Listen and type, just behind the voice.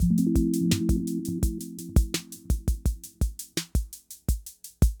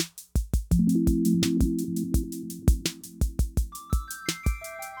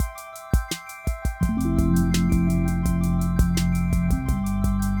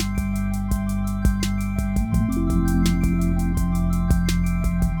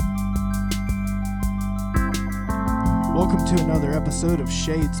to another episode of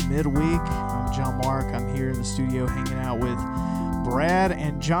Shades Midweek. I'm John Mark. I'm here in the studio hanging out with Brad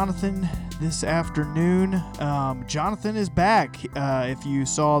and Jonathan this afternoon. Jonathan is back. If you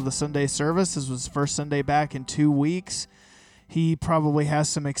saw the Sunday service, this was his first Sunday back in 2 weeks. He probably has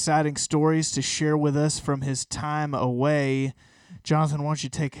some exciting stories to share with us from his time away. Jonathan, why don't you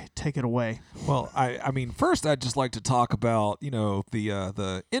take it away? Well, I mean, first I'd just like to talk about,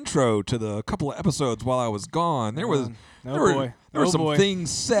 the intro to the couple of episodes while I was gone. There were some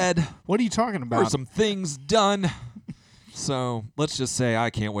things said. What are you talking about? There were some things done. So let's just say I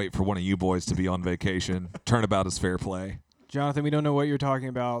can't wait for one of you boys to be on vacation. Turnabout is fair play. Jonathan, we don't know what you're talking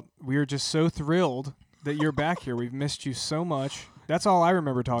about. We are just so thrilled that you're back here. We've missed you so much. That's all I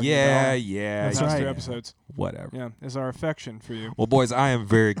remember talking about. Yeah. That's right. 2 episodes. Whatever. Yeah, is our affection for you. Well, boys, I am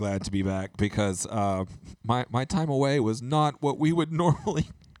very glad to be back because my time away was not what we would normally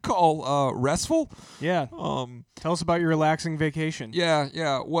call restful. Yeah. Tell us about your relaxing vacation.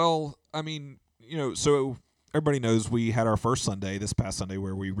 Yeah. Well, I mean, so everybody knows we had our first Sunday, this past Sunday,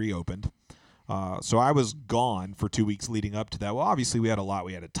 where we reopened. So I was gone for 2 weeks leading up to that. Well, obviously we had a lot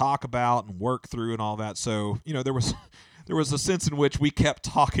we had to talk about and work through and all that. So, there was a sense in which we kept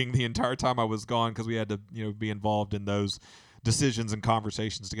talking the entire time I was gone because we had to, be involved in those decisions and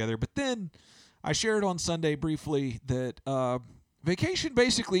conversations together. But then I shared on Sunday briefly that vacation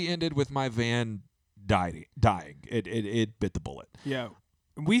basically ended with my van dying. It bit the bullet. Yeah.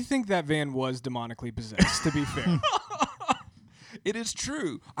 We think that van was demonically possessed, to be fair. It is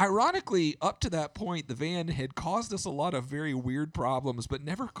true. Ironically, up to that point, the van had caused us a lot of very weird problems, but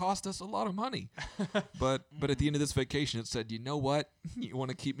never cost us a lot of money. But at the end of this vacation, it said, you know what? You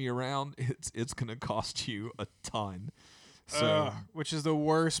want to keep me around? It's going to cost you a ton. So, which is the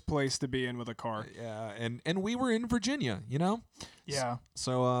worst place to be in with a car. Yeah, and we were in Virginia, Yeah.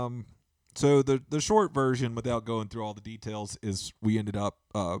 So the short version, without going through all the details, is we ended up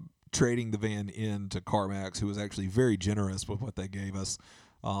trading the van in to CarMax, who was actually very generous with what they gave us.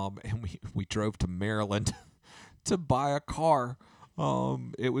 And we drove to Maryland to buy a car.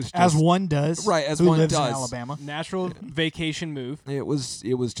 It was just, as one does. Right, as who one lives does. in Alabama. Natural vacation move. It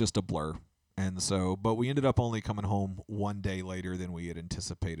was just a blur. And so, but we ended up only coming home one day later than we had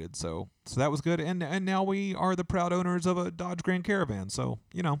anticipated. So that was good. And now we are the proud owners of a Dodge Grand Caravan. So,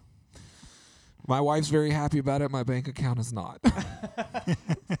 my wife's very happy about it. My bank account is not.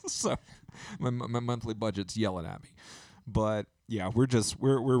 So my monthly budget's yelling at me. But yeah, we're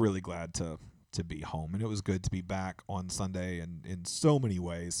really glad to be home, and it was good to be back on Sunday and in so many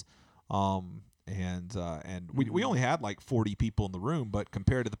ways. And we only had like 40 people in the room, but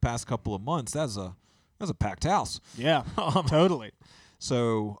compared to the past couple of months, that's a packed house. Yeah, totally.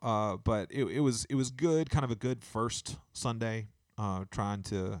 So, but it was good, kind of a good first Sunday, trying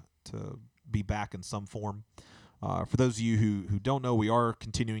to be back in some form. For those of you who don't know, we are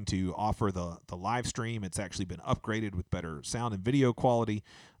continuing to offer the live stream. It's actually been upgraded with better sound and video quality.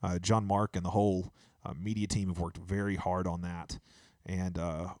 John Mark and the whole media team have worked very hard on that. And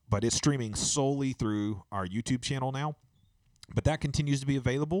but it's streaming solely through our YouTube channel now. But that continues to be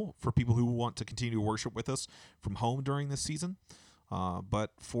available for people who want to continue to worship with us from home during this season.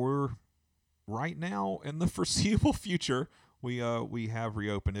 But for right now and the foreseeable future, we have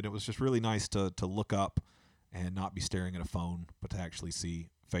reopened it. It was just really nice to look up and not be staring at a phone, but to actually see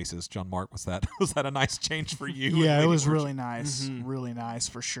faces. John Mark, was that a nice change for you? Yeah, it was really nice. Mm-hmm. Really nice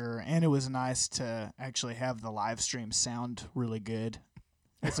for sure. And it was nice to actually have the live stream sound really good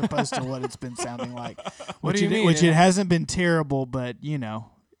as opposed to what it's been sounding like. What do you mean? Which it hasn't been terrible, but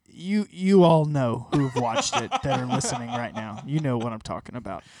you all know who've watched it that are listening right now. You know what I'm talking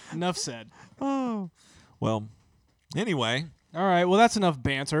about. Enough said. Oh. Well, anyway. All right. Well, that's enough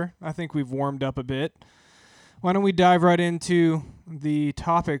banter. I think we've warmed up a bit. Why don't we dive right into the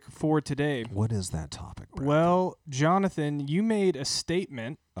topic for today? What is that topic, Brad? Well, Jonathan, you made a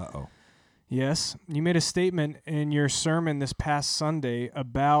statement. Uh-oh. Yes. You made a statement in your sermon this past Sunday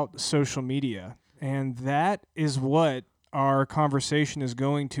about social media. And that is what our conversation is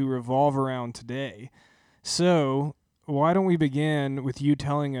going to revolve around today. So why don't we begin with you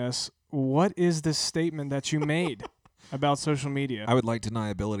telling us, what is this statement that you made about social media? I would like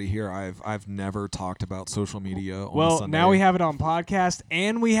deniability here. I've never talked about social media on Well, Sunday. now we have it on podcast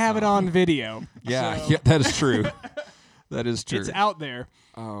and we have it on video. Yeah, So yeah, that is true. That is true. It's out there.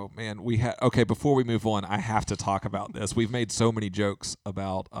 Oh man, okay. Before we move on, I have to talk about this. We've made so many jokes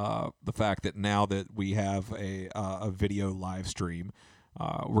about the fact that now that we have a video live stream,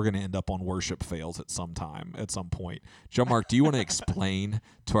 we're going to end up on worship fails at some point. John Mark, do you want to explain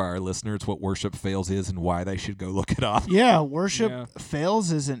to our listeners what worship fails is and why they should go look it up? Yeah, Worship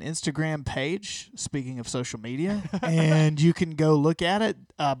Fails is an Instagram page, speaking of social media, and you can go look at it.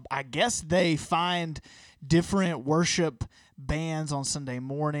 I guess they find different worship bands on Sunday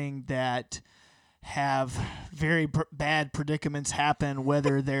morning that have very bad predicaments happen,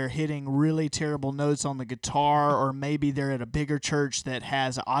 whether they're hitting really terrible notes on the guitar or maybe they're at a bigger church that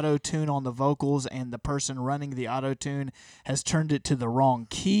has auto-tune on the vocals and the person running the auto-tune has turned it to the wrong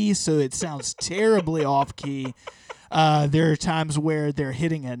key, so it sounds terribly off-key. There are times where they're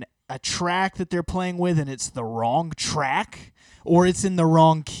hitting a track that they're playing with and it's the wrong track or it's in the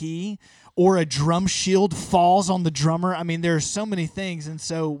wrong key. Or a drum shield falls on the drummer. I mean, there are so many things, and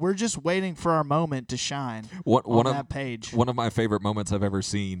so we're just waiting for our moment to shine on that page. One of my favorite moments I've ever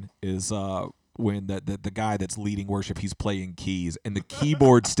seen is when the guy that's leading worship, he's playing keys, and the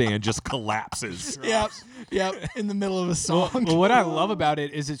keyboard stand just collapses. Yep, in the middle of a song. Well, what I love about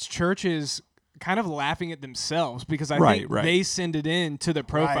it is it's churches kind of laughing at themselves because I think they send it in to the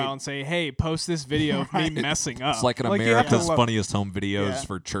profile and say, hey, post this video of me messing up. It's like an America's Funniest Home Videos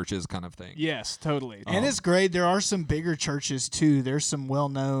for churches kind of thing. Yes, totally. And it's great. There are some bigger churches, too. There's some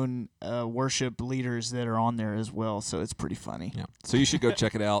well-known worship leaders that are on there as well, so it's pretty funny. Yeah. So you should go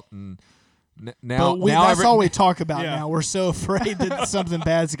check it out. And that's all we talk about now. We're so afraid that something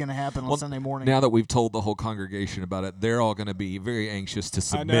bad's going to happen on Sunday morning. Now that we've told the whole congregation about it, they're all going to be very anxious to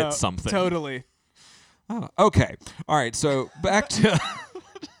submit something. Totally. Oh, okay. All right. So back to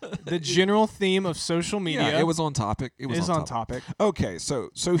the general theme of social media. Yeah, it was on topic. It was on topic. Okay. So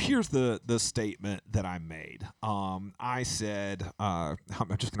here's the statement that I made. I said, I'm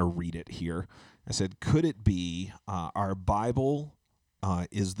just going to read it here. I said, could it be our Bible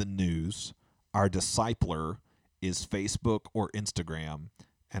is the news, our discipler is Facebook or Instagram,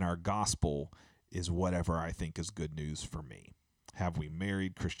 and our gospel is whatever I think is good news for me? Have we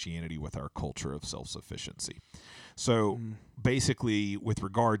married Christianity with our culture of self-sufficiency? So basically, with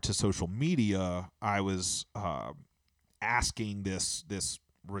regard to social media, I was asking this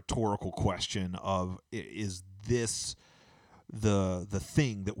rhetorical question of, is this the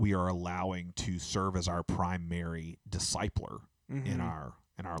thing that we are allowing to serve as our primary discipler in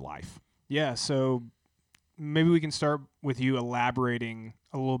our life? Yeah, so maybe we can start with you elaborating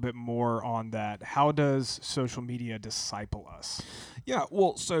a little bit more on that. How does social media disciple us? Yeah,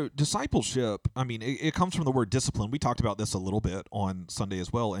 well, so discipleship, I mean, it comes from the word discipline. We talked about this a little bit on Sunday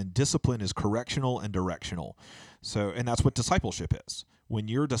as well, and discipline is correctional and directional. So, and that's what discipleship is. When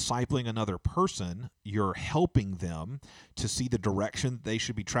you're discipling another person, you're helping them to see the direction they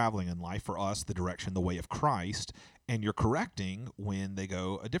should be traveling in life. For us, the direction, the way of Christ, and you're correcting when they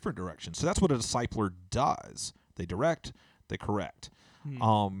go a different direction. So that's what a discipler does. They direct, they correct.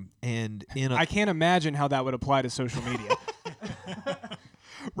 And I can't imagine how that would apply to social media.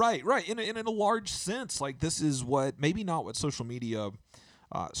 Right. In a large sense, like this is what, maybe not what social media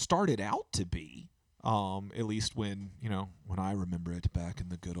started out to be. At least when I remember it back in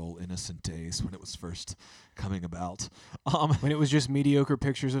the good old innocent days when it was first coming about. When it was just mediocre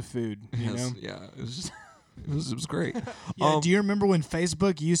pictures of food. Yes, yeah, it was just it was great. Yeah, do you remember when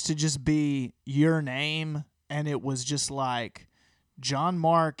Facebook used to just be your name and it was just like John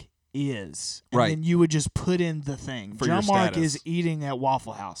Mark is, and then you would just put in the thing. For John your Mark status. is eating at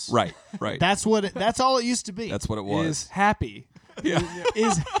Waffle House. Right. That's all it used to be. That's what it was. Is happy. Yeah.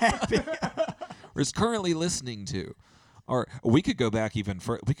 Is happy. Or is currently listening to. Or we could go back even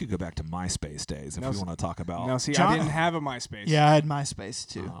further. We could go back to MySpace days if we want to talk about. No, see, I didn't have a MySpace. Yeah, I had MySpace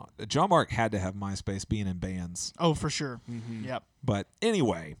too. John Mark had to have MySpace being in bands. Oh, for sure. Yep. But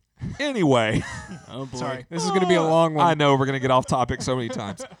anyway. Oh boy. Sorry. This is going to be a long one. I know we're going to get off topic so many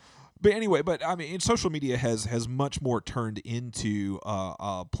times. But anyway, I mean, social media has much more turned into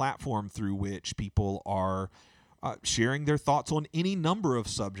a platform through which people are sharing their thoughts on any number of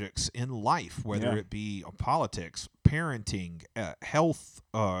subjects in life, whether it be politics, parenting, health,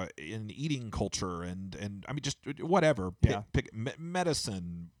 in eating culture, and I mean, just whatever. Pick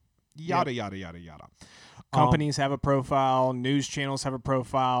medicine, yada, yada, yada, yada. Companies have a profile. News channels have a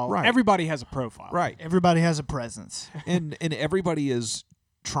profile. Right. Everybody has a profile. Right. Everybody has a presence. and everybody is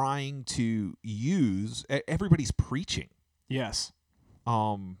trying to use. Everybody's preaching. Yes.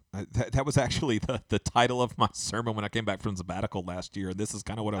 That was actually the title of my sermon when I came back from sabbatical last year. This is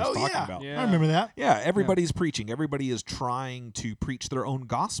kind of what I was talking about. Yeah. I remember that. Yeah, everybody's preaching. Everybody is trying to preach their own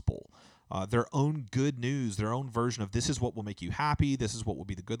gospel, their own good news, their own version of this is what will make you happy. This is what will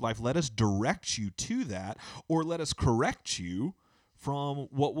be the good life. Let us direct you to that, or let us correct you from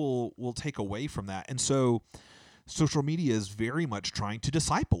what will take away from that. And so social media is very much trying to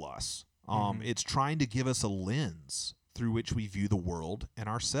disciple us. It's trying to give us a lens through which we view the world and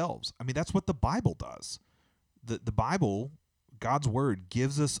ourselves. I mean, that's what the Bible does. The Bible, God's word,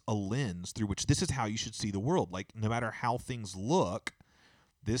 gives us a lens through which this is how you should see the world. Like, no matter how things look,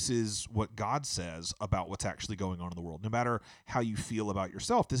 this is what God says about what's actually going on in the world. No matter how you feel about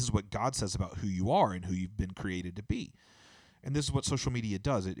yourself, this is what God says about who you are and who you've been created to be. And this is what social media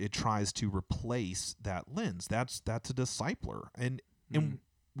does. It tries to replace that lens. That's a discipler. And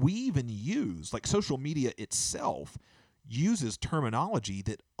we even use, like, social media itself uses terminology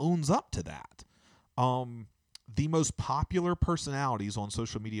that owns up to that. The most popular personalities on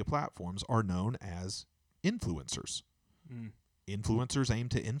social media platforms are known as influencers. Influencers aim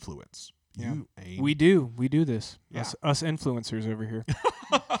to influence. Yeah. We do this. Yeah. Us influencers over here.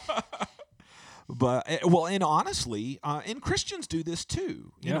 But and honestly, and Christians do this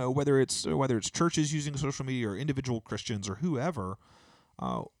too. You know, whether it's churches using social media or individual Christians or whoever,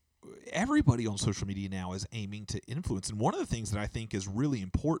 everybody on social media now is aiming to influence. And one of the things that I think is really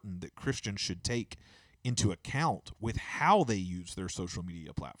important that Christians should take into account with how they use their social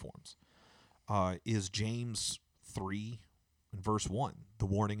media platforms is James 3 and verse 1. The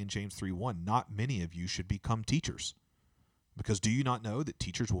warning in James 3:1: not many of you should become teachers. Because do you not know that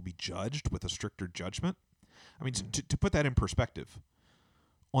teachers will be judged with a stricter judgment? I mean, to put that in perspective,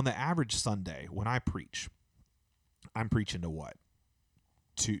 on the average Sunday when I preach, I'm preaching to what?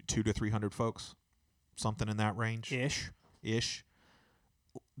 200 to 300 folks? Something in that range? Ish.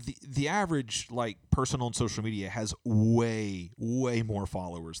 The average, like, person on social media has way, way more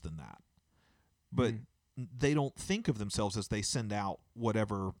followers than that. But they don't think of themselves as they send out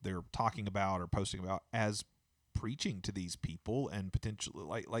whatever they're talking about or posting about as preaching to these people, and potentially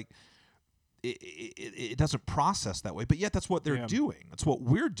like it doesn't process that way, but yet that's what they're doing. That's what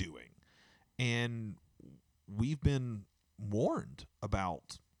we're doing, and we've been warned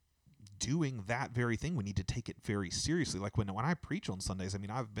about doing that very thing. We need to take it very seriously. Like when I preach on Sundays, I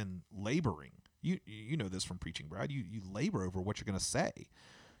mean, I've been laboring. You know this from preaching, Brad. You labor over what you're going to say.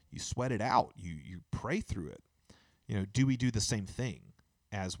 You sweat it out. You pray through it. You know, do we do the same thing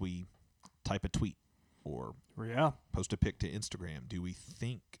as we type a tweet or post a pic to Instagram? Do we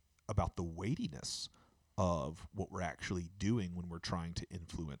think about the weightiness of what we're actually doing when we're trying to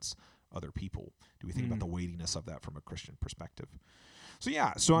influence other people? Do we think about the weightiness of that from a Christian perspective?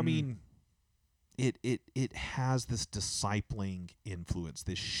 So I mean, it has this discipling influence,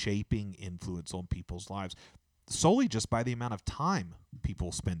 this shaping influence on people's lives, solely just by the amount of time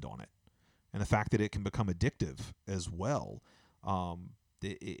people spend on it, and the fact that it can become addictive as well.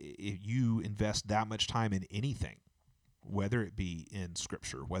 If you invest that much time in anything, whether it be in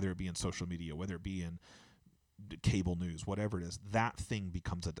Scripture, whether it be in social media, whether it be in cable news, whatever it is, that thing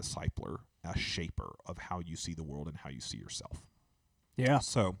becomes a discipler, a shaper of how you see the world and how you see yourself. Yeah.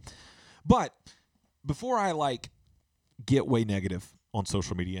 So, but before I get way negative on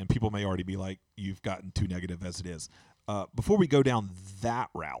social media, and people may already be like, you've gotten too negative as it is. Before we go down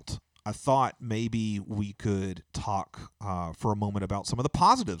that route, I thought maybe we could talk for a moment about some of the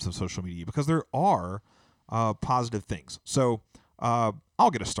positives of social media, because there are positive things. So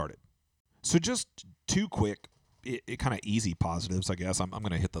I'll get us started. So just two quick, kind of easy positives, I guess. I'm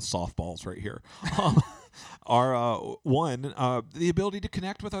going to hit the softballs right here. Are one, the ability to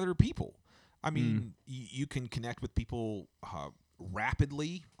connect with other people. I mean, you can connect with people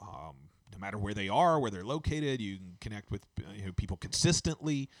rapidly, no matter where they are, where they're located. You can connect with people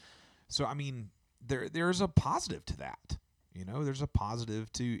consistently. So, I mean, there's a positive to that. You know, there's a positive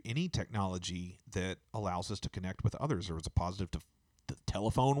to any technology that allows us to connect with others. There was a positive to the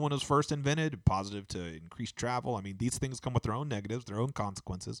telephone when it was first invented, a positive to increased travel. I mean, these things come with their own negatives, their own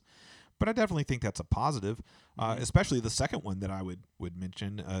consequences. But I definitely think that's a positive, especially the second one that I would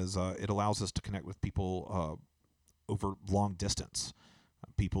mention is it allows us to connect with people over long distance,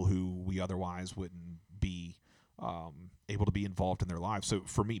 people who we otherwise wouldn't be able to be involved in their lives. So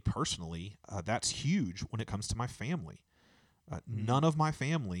for me personally, that's huge when it comes to my family. None of my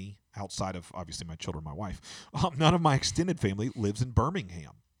family, outside of obviously my children, my wife, none of my extended family lives in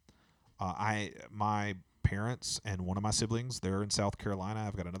Birmingham. My parents and one of my siblings, they're in South Carolina.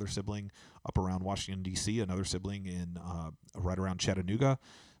 I've got another sibling up around Washington, D.C., another sibling in right around Chattanooga.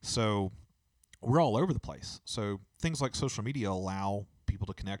 So we're all over the place. So things like social media allow people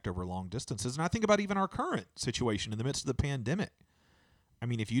to connect over long distances. And I think about even our current situation in the midst of the pandemic. I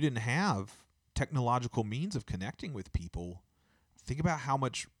mean, if you didn't have technological means of connecting with people, think about how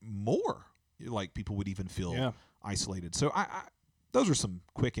much more like people would even feel isolated. So I those are some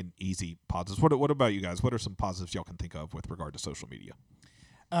quick and easy positives. What about you guys? What are some positives y'all can think of with regard to social media?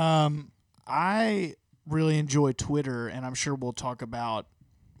 I really enjoy Twitter, and I'm sure we'll talk about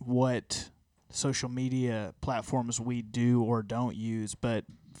what social media platforms we do or don't use. But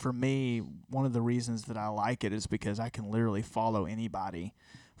for me, one of the reasons that I like it is because I can literally follow anybody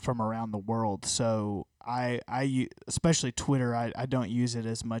from around the world. So especially Twitter, I don't use it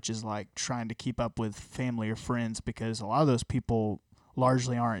as much as like trying to keep up with family or friends, because a lot of those people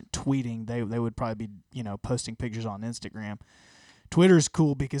largely aren't tweeting. They would probably be, posting pictures on Instagram. Twitter is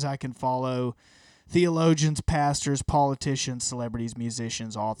cool because I can follow theologians, pastors, politicians, celebrities,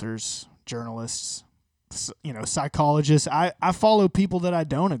 musicians, authors, journalists, psychologists. I follow people that I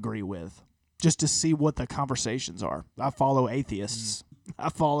don't agree with just to see what the conversations are. I follow atheists. I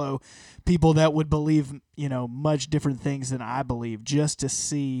follow people that would believe, much different things than I believe, just to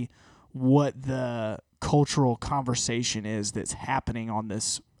see what the cultural conversation is that's happening on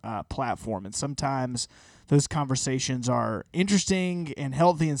this platform. And sometimes those conversations are interesting and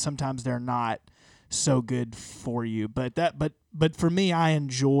healthy, and sometimes they're not so good for you. But for me, I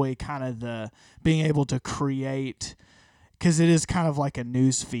enjoy kind of the being able to create, because it is kind of like a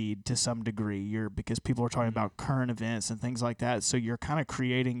news feed to some degree. Because people are talking about current events and things like that, so you're kind of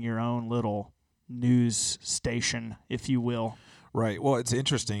creating your own little news station, if you will. Right. Well, it's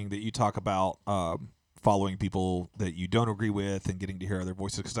interesting that you talk about following people that you don't agree with and getting to hear other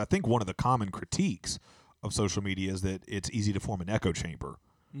voices, because I think one of the common critiques of social media is that it's easy to form an echo chamber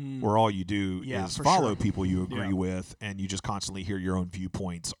where all you do is follow people you agree with, and you just constantly hear your own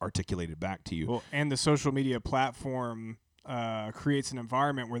viewpoints articulated back to you. Well, and the social media platform creates an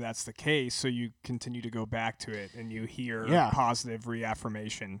environment where that's the case, so you continue to go back to it and you hear positive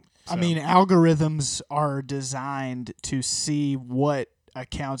reaffirmation. So. I mean, algorithms are designed to see what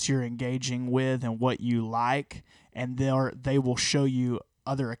accounts you're engaging with and what you like, and they will show you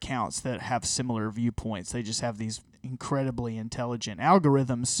other accounts that have similar viewpoints. They just have these incredibly intelligent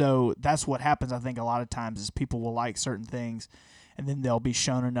algorithms. So that's what happens, I think, a lot of times, is people will like certain things, and then they'll be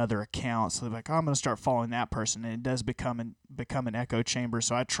shown another account. So they're like, I'm going to start following that person, and it does become an echo chamber.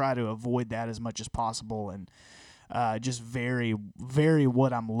 So I try to avoid that as much as possible, and just vary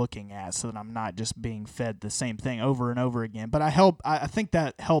what I'm looking at, so that I'm not just being fed the same thing over and over again. But I think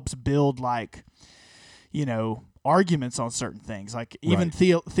that helps build, arguments on certain things, like even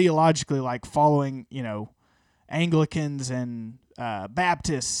theologically, like following, Anglicans and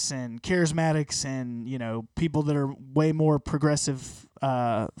Baptists and Charismatics and, people that are way more progressive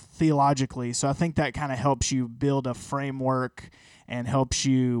theologically. So I think that kind of helps you build a framework and helps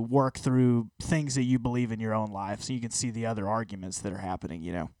you work through things that you believe in your own life, so you can see the other arguments that are happening,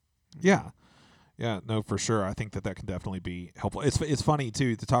 Yeah. Yeah, no, for sure. I think that can definitely be helpful. It's funny,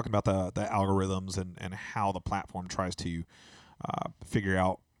 too, to talk about the algorithms and how the platform tries to figure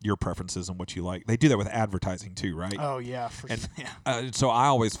out your preferences and what you like. They do that with advertising, too, right? Oh, yeah. So I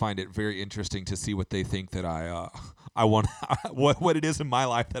always find it very interesting to see what they think that I want, what it is in my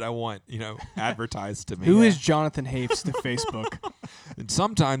life that I want, advertised to me. Who is Jonathan Hafes to Facebook? And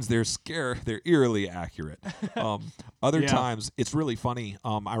sometimes they're eerily accurate. Other times it's really funny.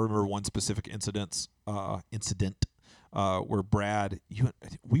 I remember one specific incident where Brad,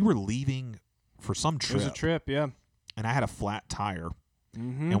 we were leaving for some trip. It was a trip, yeah. And I had a flat tire.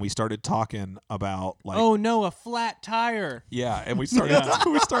 Mm-hmm. And we started talking about oh no, a flat tire. Yeah, and we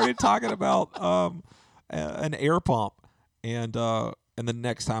started talking about an air pump, and the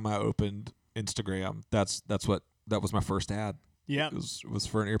next time I opened Instagram, that was my first ad. Yeah, it was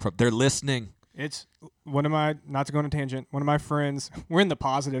for an air pump. They're listening. It's not to go on a tangent, one of my friends, we're in the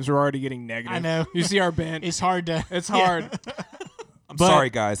positives, we're already getting negative. I know. You see our bent. It's hard. I'm sorry,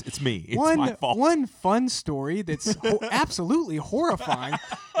 guys. It's me. It's my fault. One fun story that's absolutely horrifying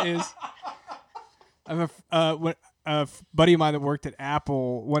is a buddy of mine that worked at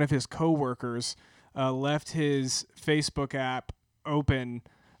Apple, one of his coworkers left his Facebook app open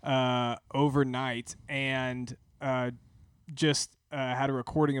overnight and just had a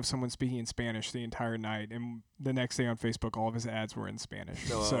recording of someone speaking in Spanish the entire night. And the next day on Facebook, all of his ads were in Spanish.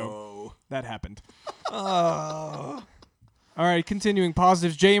 No. So that happened. Oh. All right, continuing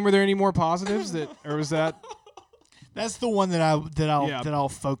positives. Jane, were there any more positives or was that? That's the one that I'll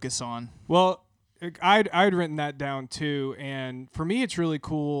focus on. Well, I'd written that down too, and for me, it's really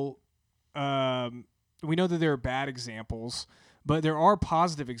cool. We know that there are bad examples, but there are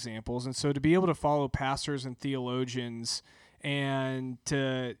positive examples, and so to be able to follow pastors and theologians and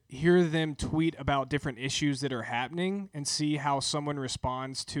to hear them tweet about different issues that are happening and see how someone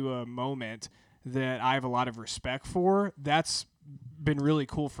responds to a moment that I have a lot of respect for, that's been really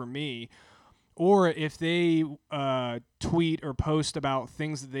cool for me. Or if they tweet or post about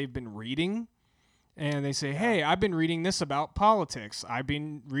things that they've been reading, and they say, hey, I've been reading this about politics. I've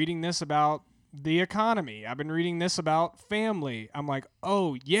been reading this about the economy. I've been reading this about family. I'm like,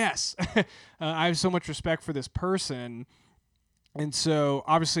 oh, yes. I have so much respect for this person. And so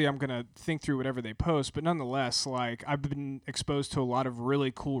obviously I'm going to think through whatever they post, but nonetheless, like I've been exposed to a lot of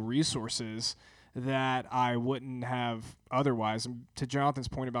really cool resources that I wouldn't have otherwise. And to Jonathan's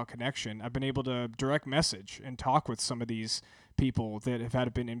point about connection, I've been able to direct message and talk with some of these people that have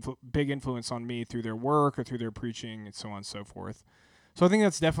had big influence on me through their work or through their preaching and so on and so forth. So I think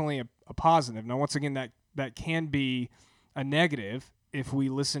that's definitely a positive. Now, once again, that can be a negative if we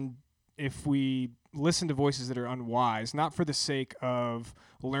listen to voices that are unwise, not for the sake of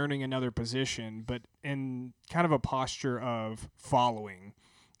learning another position, but in kind of a posture of following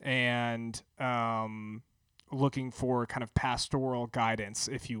and looking for kind of pastoral guidance,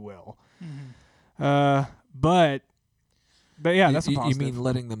 if you will. Mm-hmm. But yeah, that's a positive. You mean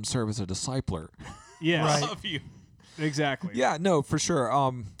letting them serve as a discipler? Yes. Right. Of you. Exactly. Yeah, no, for sure.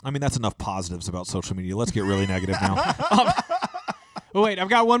 I mean, that's enough positives about social media. Let's get really negative now. Oh, wait, I've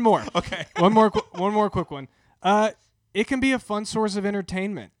got one more. Okay. One more quick one. It can be a fun source of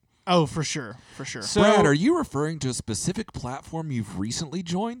entertainment. Oh, for sure. For sure. So, Brad, are you referring to a specific platform you've recently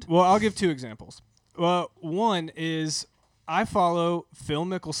joined? Well, I'll give two examples. One is I follow Phil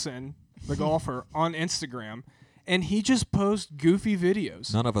Mickelson, the golfer, on Instagram, and he just posts goofy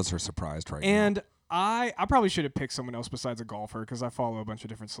videos. None of us are surprised right now. And I probably should have picked someone else besides a golfer because I follow a bunch of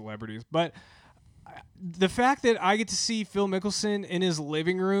different celebrities. But the fact that I get to see Phil Mickelson in his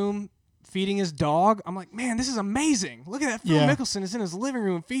living room feeding his dog, I'm like, man, this is amazing. Look at that. Phil Mickelson is in his living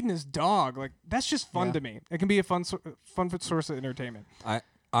room feeding his dog. Like, that's just fun to me. It can be a fun source of entertainment.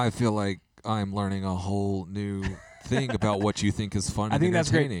 I feel like I'm learning a whole new thing about what you think is fun and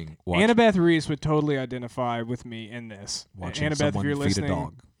entertaining. That's great. Annabeth Reese would totally identify with me in this. Watching Annabeth, someone if you're feed listening, a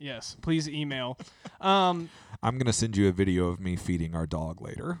dog. Yes, please email. I'm going to send you a video of me feeding our dog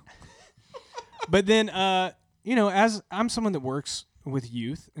later. But then, as I'm someone that works with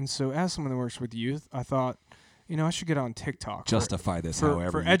youth, and so as someone that works with youth, I thought, I should get on TikTok. Justify this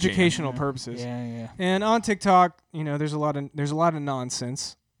however for you educational can. purposes. Yeah. And on TikTok, there's a lot of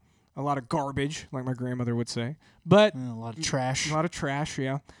nonsense, a lot of garbage, like my grandmother would say. But A lot of trash. A lot of trash,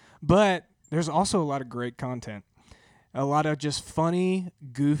 yeah. But there's also a lot of great content. A lot of just funny,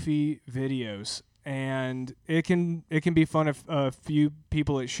 goofy videos. And it can be fun if a few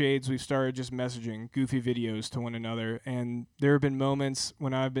people at Shades, we've started just messaging goofy videos to one another. And there have been moments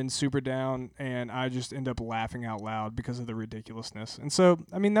when I've been super down and I just end up laughing out loud because of the ridiculousness. And so,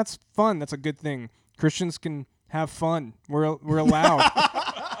 I mean, that's fun. That's a good thing. Christians can have fun. We're allowed.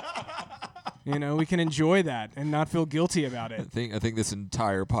 We can enjoy that and not feel guilty about it. I think this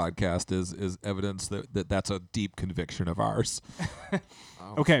entire podcast is evidence that's a deep conviction of ours.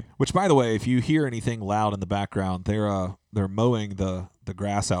 Okay. Which, by the way, if you hear anything loud in the background, they're mowing the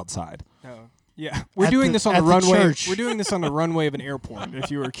grass outside. Oh. Yeah, we're doing this on the runway. We're doing this on the runway of an airport.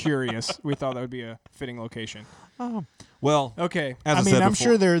 If you were curious, we thought that would be a fitting location. Well, okay. As I mean, said I'm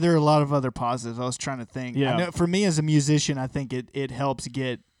before, sure there are a lot of other positives. I was trying to think. Yeah. I know, for me as a musician, I think it helps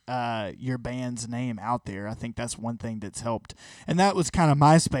get your band's name out there. I think that's one thing that's helped. And that was kind of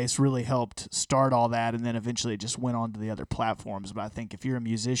MySpace really helped start all that, and then eventually it just went on to the other platforms. But I think if you're a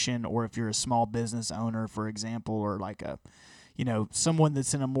musician or if you're a small business owner, for example, or like someone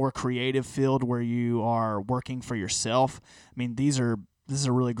that's in a more creative field where you are working for yourself, I mean, this is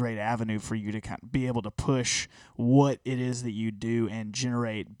a really great avenue for you to kind of be able to push what it is that you do and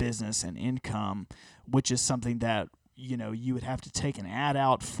generate business and income, which is something that you would have to take an ad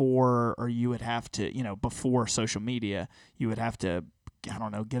out for, or you would have to, before social media, you would have to,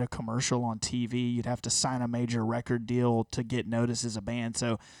 get a commercial on TV. You'd have to sign a major record deal to get noticed as a band.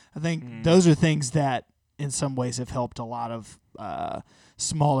 So I think those are things that in some ways have helped a lot of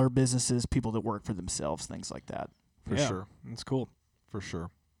smaller businesses, people that work for themselves, things like that. For sure. That's cool. For sure.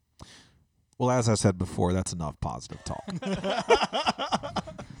 Well, as I said before, that's enough positive talk.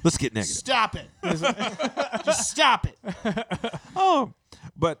 Let's get negative. Stop it. Just stop it.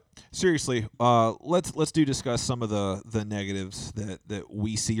 But seriously, let's discuss some of the negatives that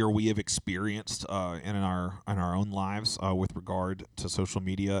we see or we have experienced in our own lives with regard to social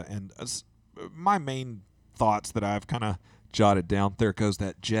media. And my main thoughts that I've kind of jotted down. There goes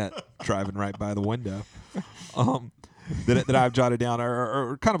that jet driving right by the window. That I've jotted down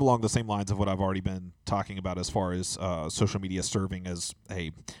are kind of along the same lines of what I've already been talking about as far as social media serving as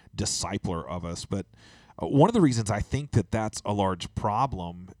a discipler of us. But one of the reasons I think that that's a large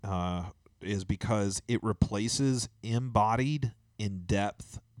problem is because it replaces embodied,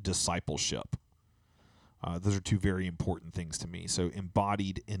 in-depth discipleship. Those are two very important things to me. So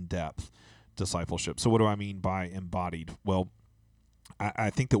embodied, in-depth discipleship. So what do I mean by embodied? Well, I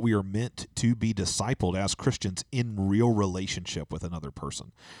think that we are meant to be discipled as Christians in real relationship with another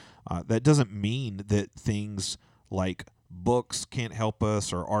person. That doesn't mean that things like books can't help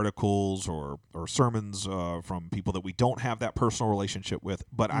us, or articles, or sermons from people that we don't have that personal relationship with.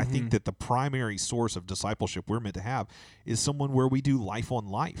 But I think that the primary source of discipleship we're meant to have is someone where we do life on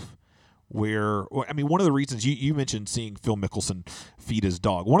life. Where, I mean, one of the reasons you mentioned seeing Phil Mickelson feed his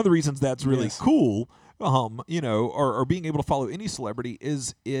dog. One of the reasons that's really cool, or being able to follow any celebrity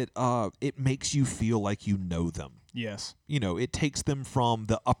is it makes you feel like you know them. Yes. It takes them from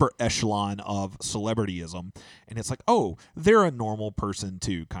the upper echelon of celebrityism, and it's like, oh, they're a normal person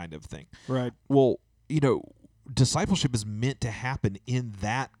too, kind of thing. Right. Well, discipleship is meant to happen in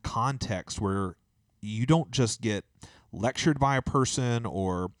that context where you don't just get lectured by a person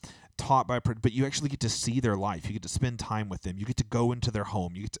or taught by, but you actually get to see their life. You get to spend time with them. You get to go into their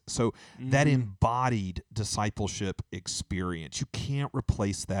home. That embodied discipleship experience, you can't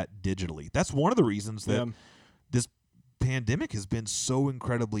replace that digitally. That's one of the reasons that this pandemic has been so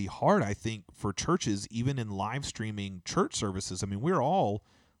incredibly hard, I think, for churches, even in live streaming church services. I mean, we're all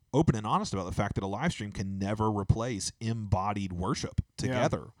open and honest about the fact that a live stream can never replace embodied worship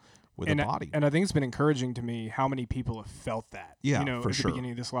together. With a body. And I think it's been encouraging to me how many people have felt that. Yeah, for at the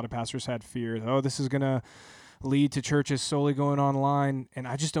beginning of this, a lot of pastors had fears. Oh, this is going to lead to churches solely going online. And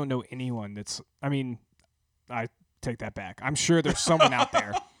I just don't know anyone I take that back. I'm sure there's someone out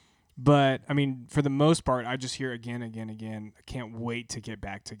there. But, for the most part, I just hear again. I can't wait to get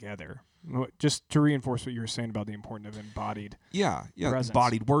back together. Just to reinforce what you were saying about the importance of embodied presence.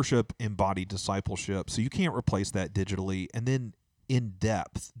 Embodied worship, embodied discipleship. So you can't replace that digitally. And then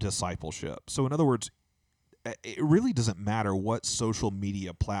in-depth discipleship. So in other words, it really doesn't matter what social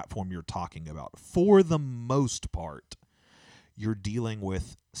media platform you're talking about. For the most part, you're dealing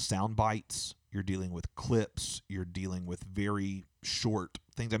with sound bites, you're dealing with clips, you're dealing with very short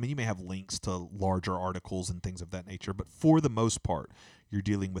things. I mean, you may have links to larger articles and things of that nature, but for the most part, you're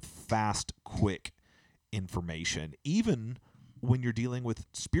dealing with fast, quick information. Even when you're dealing with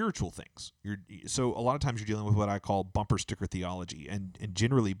spiritual things, so a lot of times you're dealing with what I call bumper sticker theology, and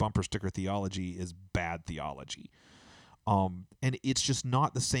generally bumper sticker theology is bad theology, and it's just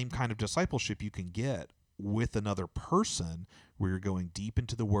not the same kind of discipleship you can get with another person, where you're going deep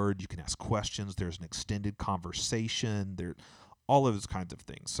into the Word. You can ask questions. There's an extended conversation. There, all of those kinds of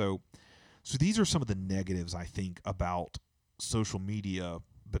things. So these are some of the negatives, I think, about social media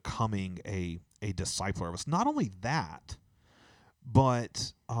becoming a discipler of us. Not only that,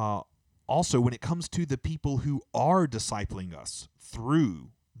 but also when it comes to the people who are discipling us through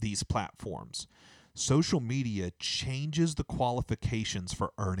these platforms, social media changes the qualifications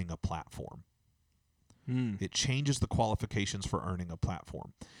for earning a platform. It changes the qualifications for earning a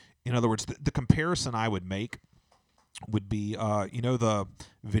platform. In other words, the comparison I would make would be, the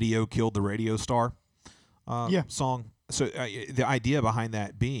video killed the radio star song. So the idea behind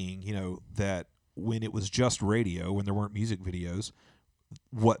that being, that when it was just radio, when there weren't music videos,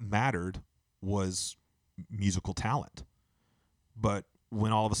 what mattered was musical talent. But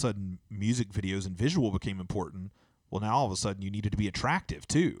when all of a sudden music videos and visual became important, well, now all of a sudden you needed to be attractive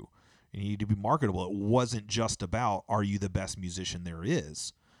too. You needed to be marketable. It wasn't just about, are you the best musician there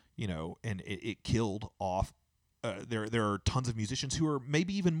is? And it killed off. There are tons of musicians who are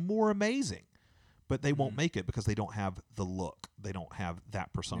maybe even more amazing, but they won't make it because they don't have the look. They don't have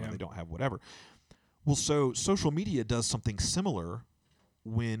that persona. They don't have whatever. Well, so social media does something similar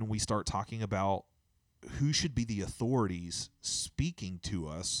when we start talking about who should be the authorities speaking to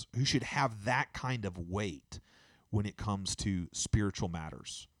us, who should have that kind of weight when it comes to spiritual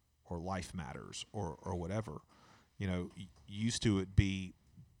matters or life matters or whatever. Used to it be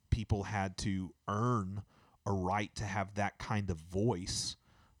people had to earn a right to have that kind of voice,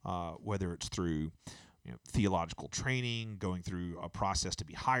 whether it's through theological training, going through a process to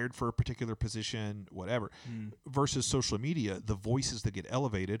be hired for a particular position, whatever. Versus social media, the voices that get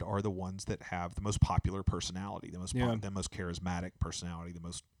elevated are the ones that have the most popular personality, the most charismatic personality, the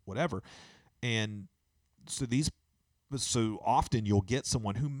most whatever. And so often you'll get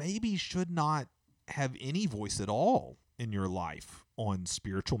someone who maybe should not have any voice at all in your life on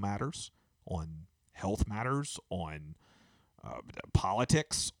spiritual matters, on health matters, on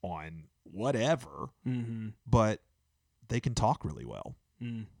politics, on whatever, but they can talk really well,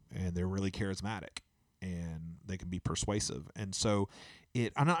 and they're really charismatic, and they can be persuasive. And so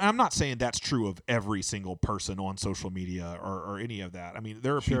I'm not saying that's true of every single person on social media or any of that. I mean,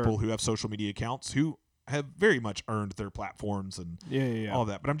 there are people who have social media accounts who have very much earned their platforms and all of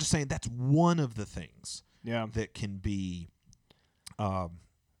that. But I'm just saying that's one of the things that can be a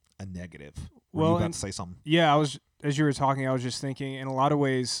negative. Were you about to say something? Yeah, I was as you were talking, I was just thinking, in a lot of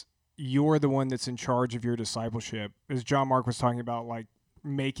ways, you're the one that's in charge of your discipleship. As John Mark was talking about, like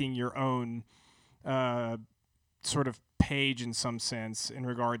making your own sort of page in some sense in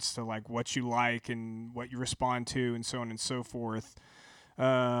regards to like what you like and what you respond to and so on and so forth.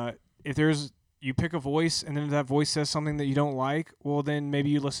 If you pick a voice and then that voice says something that you don't like, well, then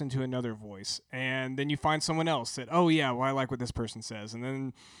maybe you listen to another voice and then you find someone else that, oh yeah, well, I like what this person says. And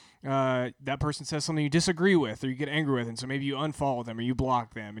then that person says something you disagree with or you get angry with. And so maybe you unfollow them or you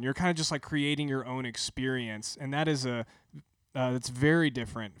block them and you're kind of just like creating your own experience. And that is that's very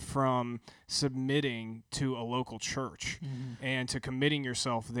different from submitting to a local church and to committing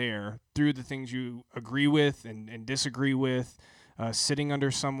yourself there through the things you agree with and disagree with, sitting under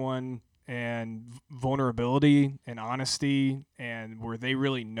someone and vulnerability and honesty and where they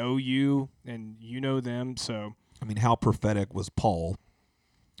really know you and you know them. So, I mean, how prophetic was Paul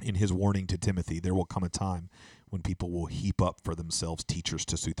in his warning to Timothy? There will come a time when people will heap up for themselves teachers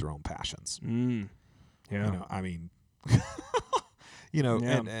to suit their own passions. Yeah. You know, I mean, you know,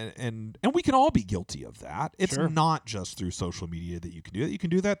 Yeah. and we can all be guilty of that. It's Sure. not just through social media that you can do it. You can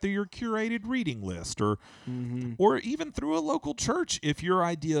do that through your curated reading list or even through a local church. If your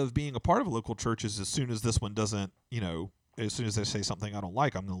idea of being a part of a local church is as soon as this one doesn't, you know, as soon as they say something I don't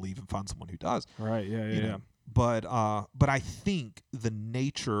like, I'm going to leave and find someone who does. Right. you Yeah. know. But I think the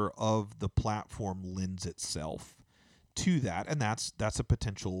nature of the platform lends itself to that, and that's a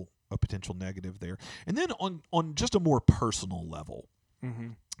potential negative there. And then on just a more personal level,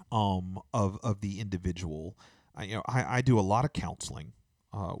 of the individual, I do a lot of counseling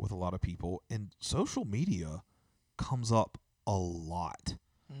with a lot of people, and social media comes up a lot,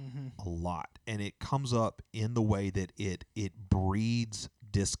 and it comes up in the way that it breeds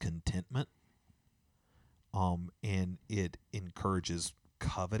discontentment. And it encourages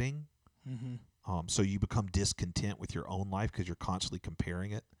coveting. So you become discontent with your own life because you're constantly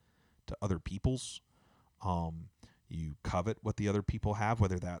comparing it to other people's. You covet what the other people have,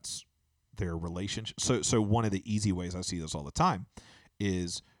 whether that's their relationship. So one of the easy ways I see this all the time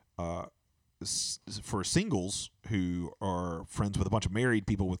is for singles who are friends with a bunch of married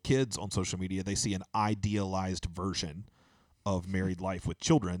people with kids on social media, they see an idealized version of married life with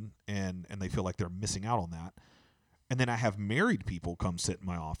children, and they feel like they're missing out on that. And then I have married people come sit in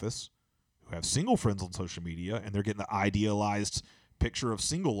my office who have single friends on social media, and they're getting the idealized picture of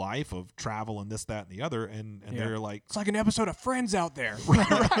single life, of travel and this, that, and the other, and they're like, it's like an episode of Friends out there.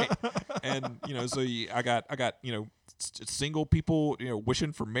 right. And so I got single people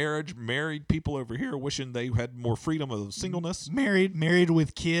wishing for marriage, married people over here wishing they had more freedom of singleness, married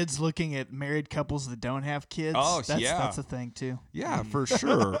with kids, looking at married couples that don't have kids. That's a thing too. Yeah, for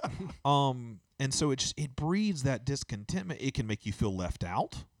sure. And so it breeds that discontentment. It can make you feel left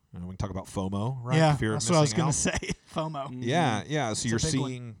out. We can talk about FOMO, right? Yeah, Fear of that's what I was missing going out. to say. FOMO. Yeah. So you're a big one.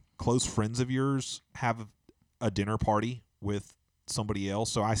 seeing close friends of yours have a dinner party with somebody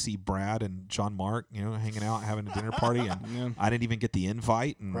else. So I see Brad and John Mark, hanging out, having a dinner party, and I didn't even get the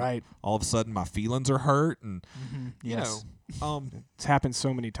invite, and all of a sudden my feelings are hurt, and Yes. It's happened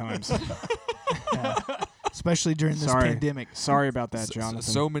so many times. Yeah. Especially during this pandemic. Sorry about that, Jonathan.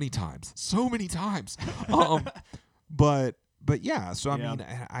 So many times. But yeah, so I mean,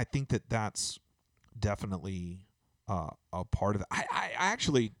 I think that's definitely a part of it.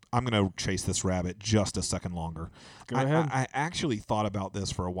 I'm going to chase this rabbit just a second longer. Go ahead. I actually thought about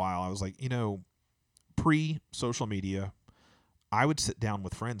this for a while. I was like, pre-social media, I would sit down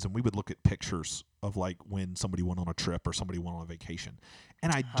with friends and we would look at pictures of like when somebody went on a trip or somebody went on a vacation.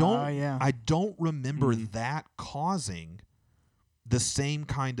 And I don't remember that causing the same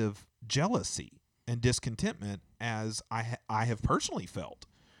kind of jealousy and discontentment as I have personally felt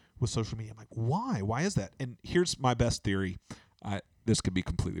with social media. I'm like, why? Why is that? And here's my best theory. This could be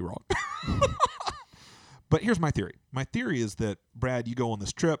completely wrong. But here's my theory. My theory is that, Brad, you go on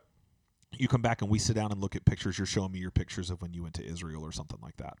this trip, you come back and we sit down and look at pictures. You're showing me your pictures of when you went to Israel or something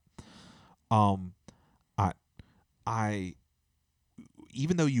like that. I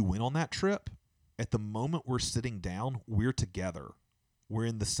even though you went on that trip, at the moment we're sitting down, we're together. We're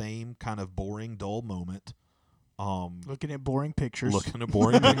in the same kind of boring, dull moment. Looking at boring pictures.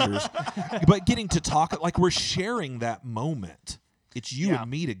 But getting to talk, like we're sharing that moment. It's you and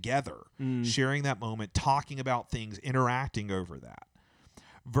me together, sharing that moment, talking about things, interacting over that.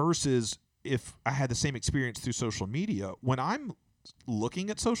 Versus if I had the same experience through social media, when I'm looking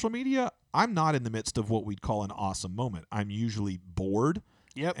at social media, I'm not in the midst of what we'd call an awesome moment. I'm usually bored,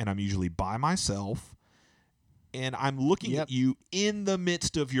 and I'm usually by myself, and I'm looking at you in the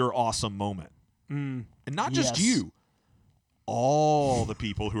midst of your awesome moment. And not just you, all the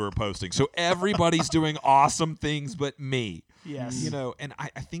people who are posting. So everybody's doing awesome things but me. Yes. You know, and I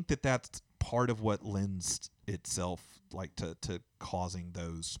think that that's part of what lends itself like to causing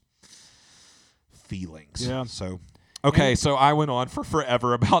those feelings. Yeah. So okay, so I went on for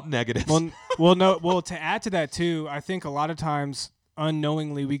forever about negatives. Well, to add to that too, I think a lot of times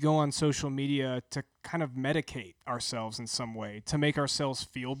unknowingly we go on social media to kind of medicate ourselves in some way to make ourselves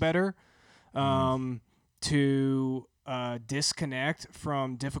feel better, to disconnect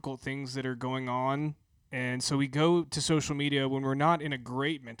from difficult things that are going on. And so we go to social media when we're not in a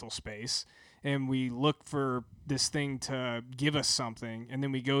great mental space, and we look for this thing to give us something, and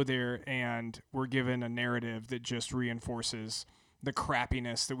then we go there and we're given a narrative that just reinforces the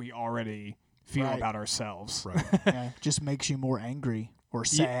crappiness that we already feel Right. about ourselves. Right. Yeah, just makes you more angry or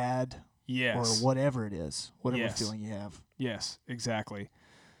sad Yes. or whatever it is, whatever Yes. feeling you have. Yes, exactly.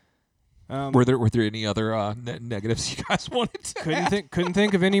 Were there any other negatives you guys wanted to couldn't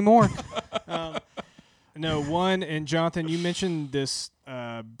think of any more. No, one, and Jonathan, you mentioned this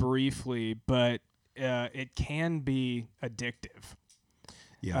briefly, but it can be addictive.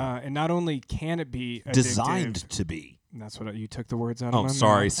 Yeah. And not only can it be addictive, Designed to be. and that's what you took the words out of Oh, my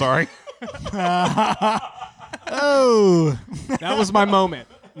sorry. Oh, mouth. That was my moment.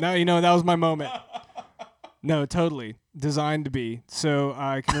 No, that was my moment. No, totally designed to be. So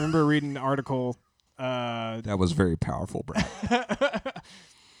I can remember reading an article. That was very powerful, Brad.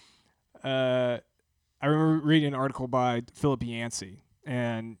 I remember reading an article by Philip Yancey,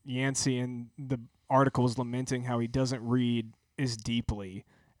 and Yancey in the article was lamenting how he doesn't read as deeply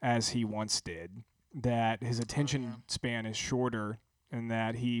as he once did, that his attention span is shorter, and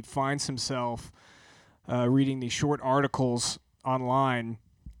that he finds himself reading these short articles online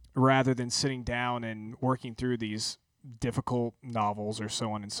rather than sitting down and working through these difficult novels or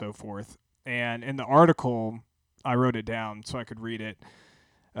so on and so forth. And in the article, I wrote it down so I could read it.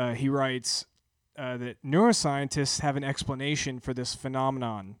 He writes that neuroscientists have an explanation for this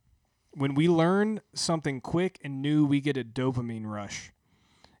phenomenon. When we learn something quick and new, we get a dopamine rush.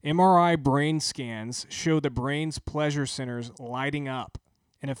 MRI brain scans show the brain's pleasure centers lighting up.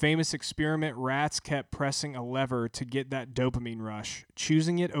 In a famous experiment, rats kept pressing a lever to get that dopamine rush,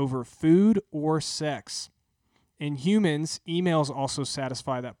 choosing it over food or sex. In humans, emails also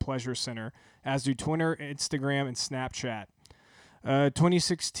satisfy that pleasure center, as do Twitter, Instagram, and Snapchat.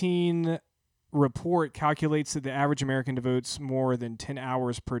 2016 report calculates that the average American devotes more than 10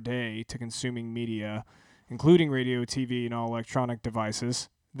 hours per day to consuming media, including radio, TV, and all electronic devices.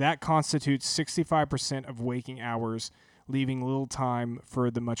 That constitutes 65% of waking hours, leaving little time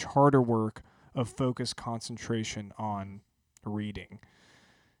for the much harder work of focused concentration on reading.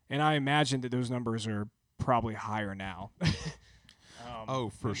 And I imagine that those numbers are probably higher now.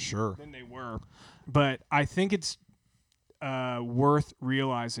 For sure. Than they were. But I think it's worth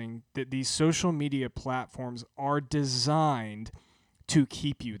realizing that these social media platforms are designed to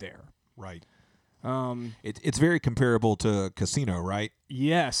keep you there. Right. Um, It's very comparable to a casino, right?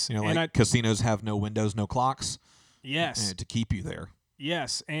 yes. You know, and like casinos have no windows, no clocks yes. to keep you there.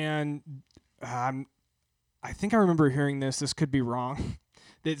 Yes. And I think I remember hearing this. This could be wrong.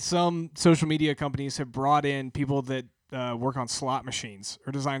 That some social media companies have brought in people that work on slot machines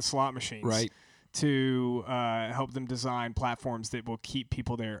or design slot machines. Right. To help them design platforms that will keep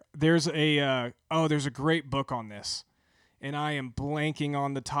people there. There's a great book on this, and I am blanking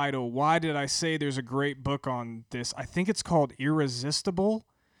on the title. Why did I say there's a great book on this? I think it's called Irresistible,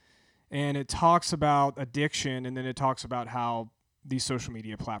 and it talks about addiction, and then it talks about how these social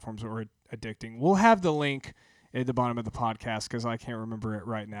media platforms are addicting. We'll have the link at the bottom of the podcast because I can't remember it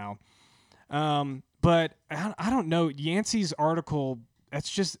right now. But I don't know. Yancey's article.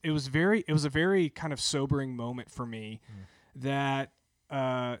 It was a very kind of sobering moment for me that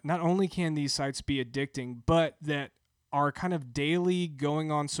not only can these sites be addicting, but that our kind of daily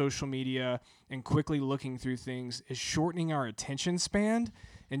going on social media and quickly looking through things is shortening our attention span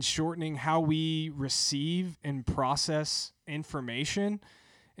and shortening how we receive and process information,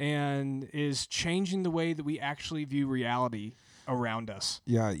 and is changing the way that we actually view reality around us.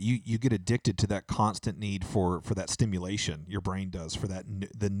 Yeah, you get addicted to that constant need for that stimulation. Your brain does for that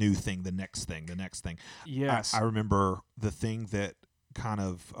the new thing, the next thing. Yes. I remember the thing that kind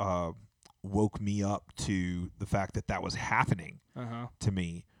of woke me up to the fact that was happening to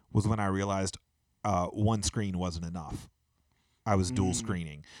me was when I realized one screen wasn't enough. I was dual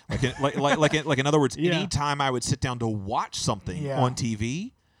screening. Like in other words, anytime I would sit down to watch something on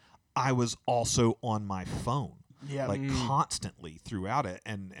TV, I was also on my phone. Yeah. Constantly throughout it,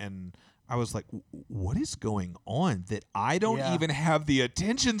 and I was like, what is going on that I don't even have the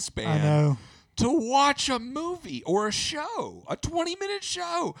attention span to watch a movie or a show, a 20-minute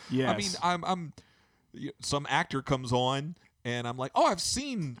show. Yes. I mean, I'm some actor comes on. And I'm like, oh, I've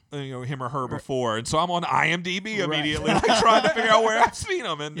seen him or her before, and so I'm on IMDb immediately, like trying to figure out where I've seen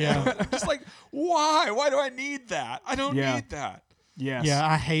them, and I'm just like, why? Why do I need that? I don't need that. Yes. Yeah,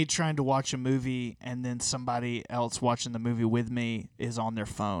 I hate trying to watch a movie and then somebody else watching the movie with me is on their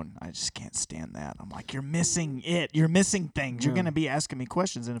phone. I just can't stand that. I'm like, you're missing it. You're missing things. You're going to be asking me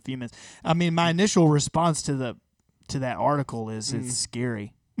questions in a few minutes. I mean, my initial response to that article is it's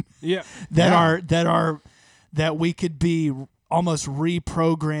scary. Yeah. That we could be almost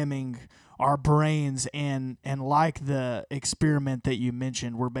reprogramming our brains and like the experiment that you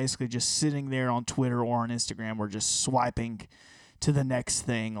mentioned, we're basically just sitting there on Twitter or on Instagram, we're just swiping to the next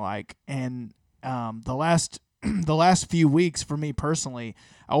thing. The last few weeks for me personally,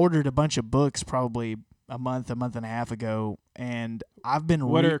 I ordered a bunch of books probably a month and a half ago, and I've been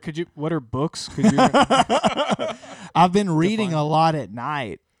what are books? Could you I've been reading a lot at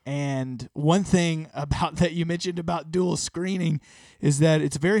night. And one thing about that you mentioned about dual screening is that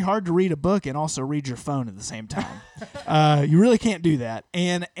it's very hard to read a book and also read your phone at the same time. You really can't do that.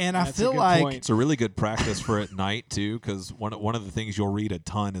 And I feel like it's a really good practice for at night too, because one of the things you'll read a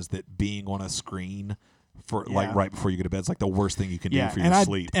ton is that being on a screen for like right before you go to bed is like the worst thing you can do for your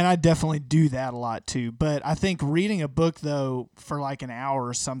sleep. And I definitely do that a lot too. But I think reading a book though for like an hour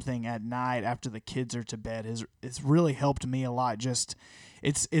or something at night after the kids are to bed it's really helped me a lot. Just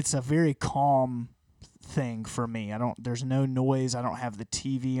it's a very calm thing for me. There's no noise. I don't have the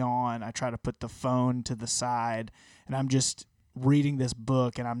TV on. I try to put the phone to the side and I'm just reading this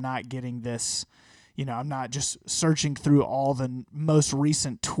book and I'm not getting this, I'm not just searching through all the most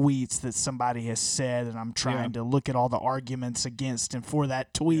recent tweets that somebody has said and I'm trying to look at all the arguments against and for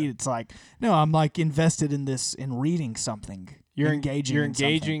that tweet. It's like, no, I'm like invested in this, in reading something. You're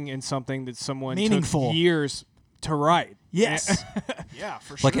engaging in something that someone meaningful took years to write. Yes. Yeah,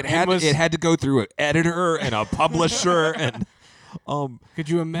 for sure. Like it had to go through an editor and a publisher and could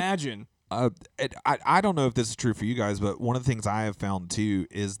you imagine? I don't know if this is true for you guys, but one of the things I have found too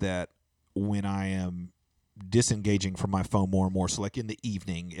is that when I am disengaging from my phone more and more, so like in the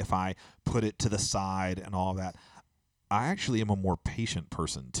evening, if I put it to the side and all that, I actually am a more patient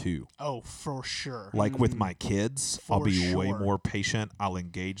person too. Oh, for sure. Like with my kids, I'll be way more patient. I'll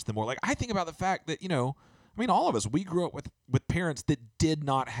engage them more. Like I think about the fact that, all of us, we grew up with parents that did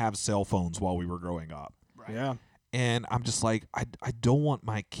not have cell phones while we were growing up. Right. Yeah. And I'm just like, I don't want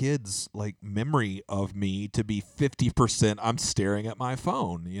my kids' like memory of me to be 50% I'm staring at my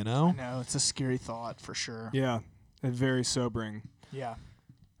phone, I know, it's a scary thought for sure. Yeah. It's very sobering. Yeah.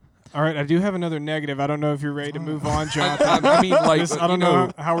 All right, I do have another negative. I don't know if you're ready to move on, Jonathan. I don't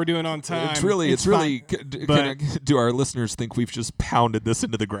know how we're doing on time. It's really. Do our listeners think we've just pounded this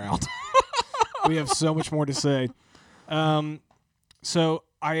into the ground? We have so much more to say. So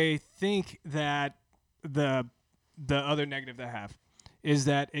I think that the other negative that I have is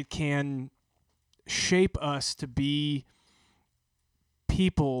that it can shape us to be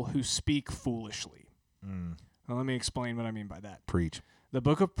people who speak foolishly. Now, let me explain what I mean by that. Preach. The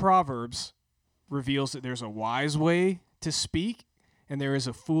book of Proverbs reveals that there's a wise way to speak and there is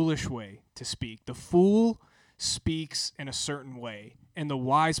a foolish way to speak. The fool speaks in a certain way, and the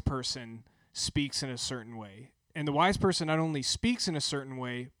wise person speaks in a certain way. And the wise person not only speaks in a certain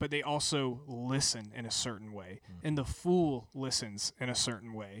way, but they also listen in a certain way. And the fool listens in a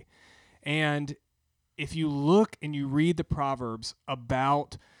certain way. And if you look and you read the Proverbs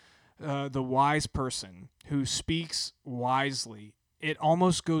about the wise person who speaks wisely, it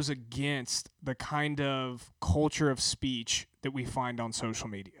almost goes against the kind of culture of speech that we find on social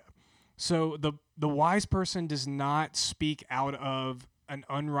media. So the wise person does not speak out of an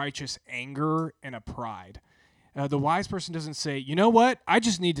unrighteous anger and a pride. The wise person doesn't say, you know what, I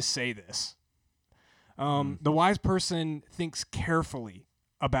just need to say this. The wise person thinks carefully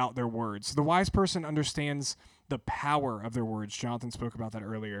about their words. The wise person understands the power of their words. Jonathan spoke about that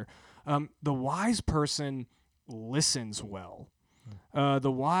earlier. The wise person listens well.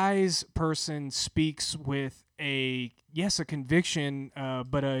 The wise person speaks with a conviction,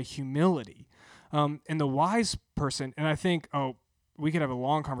 but a humility. And the wise person, and I think, we could have a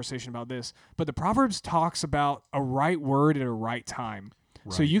long conversation about this, but the Proverbs talks about a right word at a right time.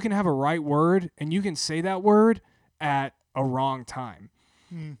 Right. So you can have a right word and you can say that word at a wrong time.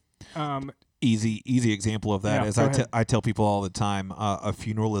 Easy example of that is I tell people all the time, a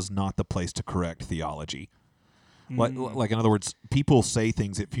funeral is not the place to correct theology. Like in other words, people say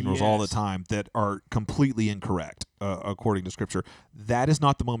things at funerals all the time that are completely incorrect according to Scripture. That is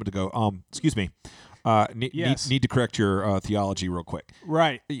not the moment to go, excuse me, Yes. Need to correct your theology real quick.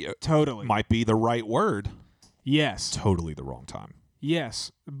 Right. Totally. Might be the right word. Yes. Totally the wrong time.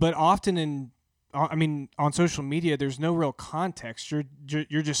 Yes. But often on social media, there's no real context. You're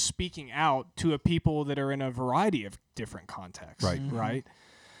just speaking out to a people that are in a variety of different contexts. Right. Mhm.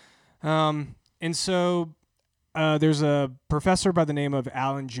 Right. And so there's a professor by the name of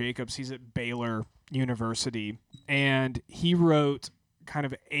Alan Jacobs. He's at Baylor University, and he wrote kind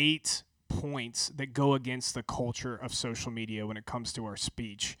of 8 points that go against the culture of social media when it comes to our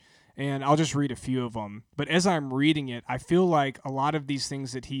speech. And I'll just read a few of them. But as I'm reading it, I feel like a lot of these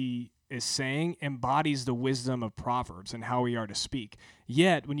things that he is saying embodies the wisdom of Proverbs and how we are to speak.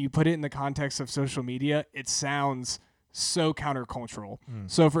 Yet, when you put it in the context of social media, it sounds so countercultural.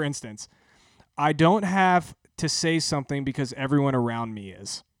 So, for instance, I don't have to say something because everyone around me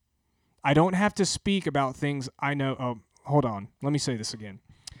is. I don't have to speak about things I know. Oh, hold on. Let me say this again.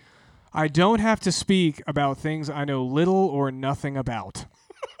 I don't have to speak about things I know little or nothing about.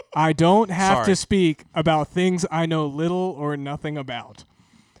 I don't have Sorry. to speak about things I know little or nothing about.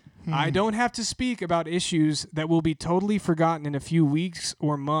 I don't have to speak about issues that will be totally forgotten in a few weeks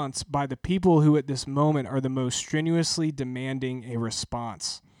or months by the people who at this moment are the most strenuously demanding a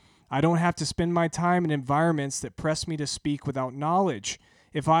response. I don't have to spend my time in environments that press me to speak without knowledge.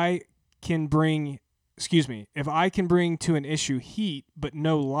 If I can bring to an issue heat but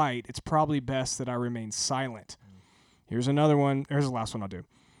no light, it's probably best that I remain silent. Here's another one. Here's the last one I'll do.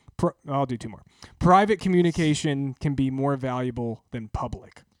 I'll do 2 more. Private communication can be more valuable than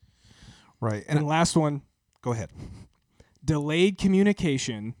public. Right. And the last one, Go ahead. delayed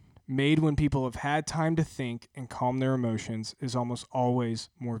communication made when people have had time to think and calm their emotions is almost always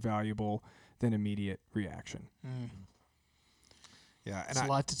more valuable than immediate reaction. Yeah, and It's a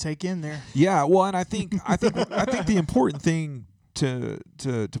lot to take in there. Yeah, well, and I think the important thing to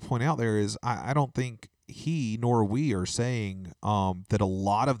point out there is I don't think he nor we are saying that a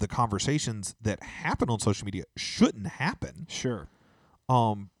lot of the conversations that happen on social media shouldn't happen. Sure.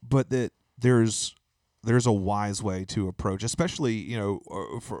 But that there's a wise way to approach, especially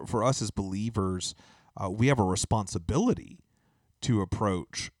for us as believers, we have a responsibility to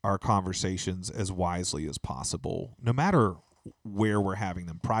approach our conversations as wisely as possible, no matter where we're having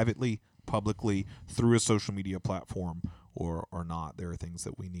them, privately, publicly, through a social media platform or not. There are things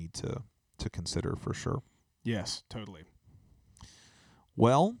that we need to consider for sure. Yes, totally.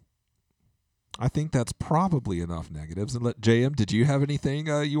 Well, I think that's probably enough negatives. And JM, did you have anything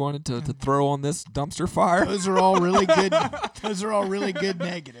you wanted to throw on this dumpster fire? Those are all really good. Those are all really good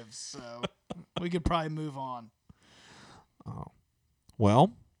negatives. So we could probably move on.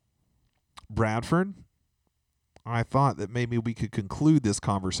 Well, Bradford, I thought that maybe we could conclude this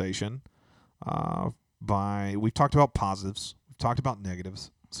conversation we've talked about positives, we've talked about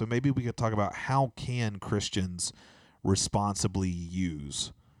negatives, so maybe we could talk about how can Christians responsibly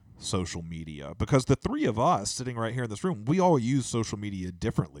use social media, because the 3 of us sitting right here in this room, we all use social media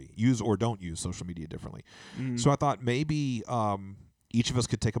differently, use or don't use social media differently. So I thought maybe each of us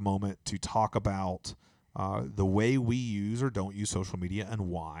could take a moment to talk about the way we use or don't use social media and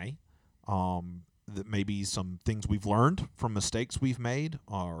why. That maybe some things we've learned from mistakes we've made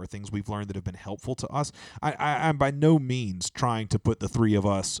or things we've learned that have been helpful to us. I'm by no means trying to put the 3 of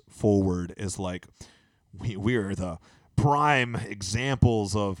us forward as like we're the prime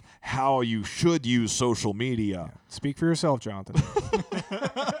examples of how you should use social media. Speak for yourself, Jonathan.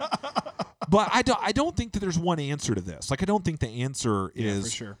 But I don't think that there's one answer to this. Like, I don't think the answer is,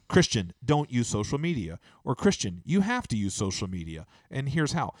 for sure. Christian, don't use social media, or Christian, you have to use social media, and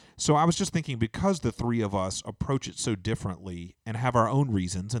here's how. So I was just thinking, because the 3 of us approach it so differently and have our own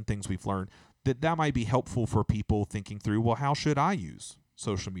reasons and things we've learned, that might be helpful for people thinking through, well, how should I use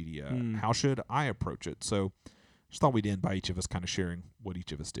social media? How should I approach it? So just thought we'd end by each of us kind of sharing what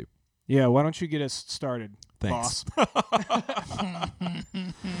each of us do. Yeah, why don't you get us started, Thanks. boss?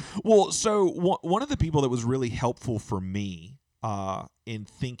 Well, so one of the people that was really helpful for me in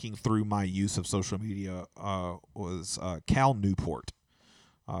thinking through my use of social media was Cal Newport.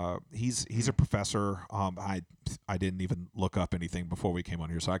 He's a professor. I didn't even look up anything before we came on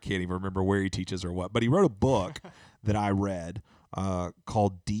here, so I can't even remember where he teaches or what. But he wrote a book that I read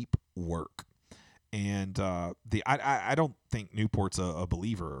called Deep Work. And I don't think Newport's a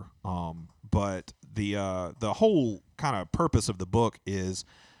believer, but the whole kind of purpose of the book is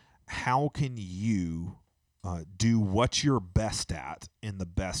how can you do what you're best at in the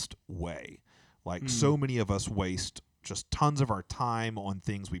best way. Like so many of us waste just tons of our time on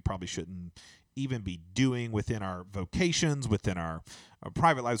things we probably shouldn't even be doing within our vocations, within our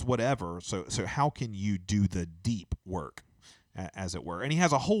private lives, whatever. So how can you do the deep work? as it were. And he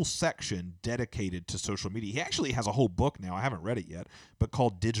has a whole section dedicated to social media. He actually has a whole book now. I haven't read it yet, but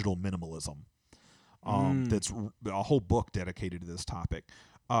called Digital Minimalism. That's a whole book dedicated to this topic.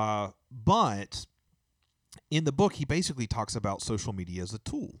 But in the book, he basically talks about social media as a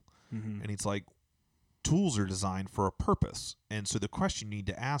tool. And he's like, tools are designed for a purpose. And so the question you need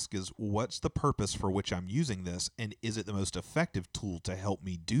to ask is, what's the purpose for which I'm using this? And is it the most effective tool to help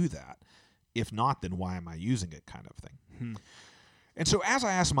me do that? If not, then why am I using it, kind of thing. And so as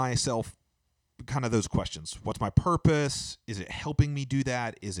I ask myself kind of those questions, what's my purpose? Is it helping me do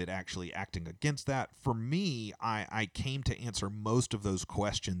that? Is it actually acting against that? For me, I came to answer most of those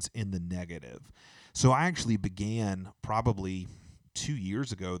questions in the negative. So I actually began probably 2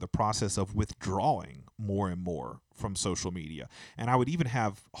 years ago the process of withdrawing more and more from social media. And I would even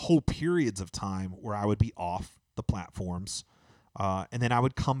have whole periods of time where I would be off the platforms. And then I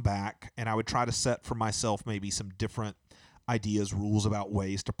would come back and I would try to set for myself maybe some different ideas, rules about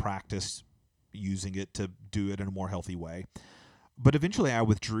ways to practice using it to do it in a more healthy way. But eventually I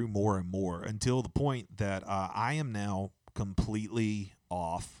withdrew more and more until the point that I am now completely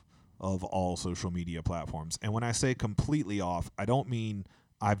off of all social media platforms. And when I say completely off, I don't mean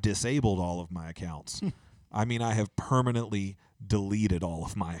I've disabled all of my accounts. I mean, I have permanently deleted all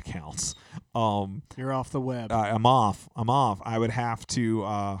of my accounts. You're off the web. I'm off. I would have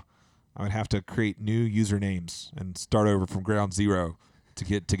to create new usernames and start over from ground zero to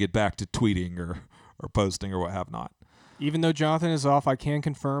get back to tweeting or posting or what have not. Even though Jonathan is off, I can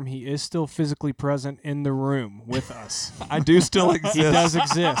confirm he is still physically present in the room with us. I do still exist. He does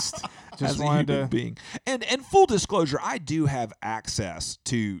exist. Just as wanted a human being. And full disclosure, I do have access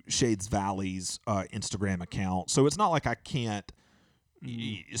to Shades Valley's Instagram account, so it's not like I can't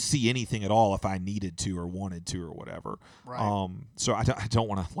see anything at all if I needed to or wanted to or whatever. Right. So I don't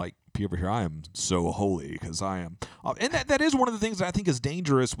want to like be over here. I am so holy because I am, and that is one of the things that I think is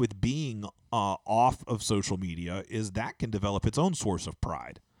dangerous with being off of social media is that can develop its own source of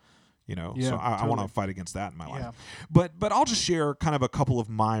pride. You know, yeah, so I totally. want to fight against that in my life. But I'll just share kind of a couple of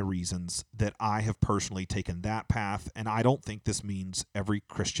my reasons that I have personally taken that path, and I don't think this means every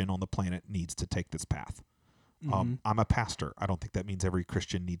Christian on the planet needs to take this path. I'm a pastor. I don't think that means every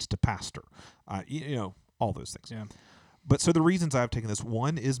Christian needs to pastor. You know, all those things. Yeah. But so the reasons I've taken this,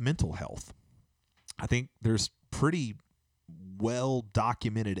 one is mental health. I think there's pretty well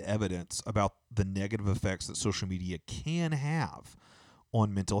documented evidence about the negative effects that social media can have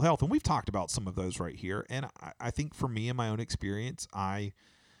on mental health. And we've talked about some of those right here. And I think for me, in my own experience,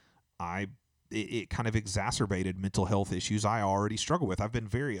 it kind of exacerbated mental health issues I already struggle with. I've been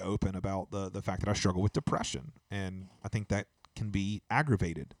very open about the fact that I struggle with depression. And I think that can be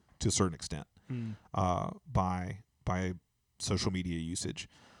aggravated to a certain extent by social media usage.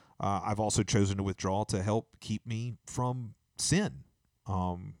 I've also chosen to withdraw to help keep me from sin.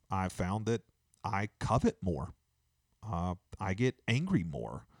 I've found that I covet more. I get angry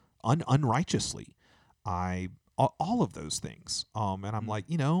more, unrighteously. All of those things. And I'm like,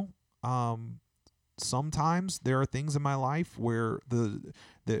 sometimes there are things in my life where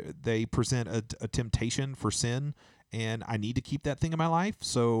they present a temptation for sin, and I need to keep that thing in my life.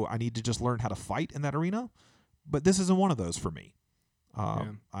 So I need to just learn how to fight in that arena. But this isn't one of those for me.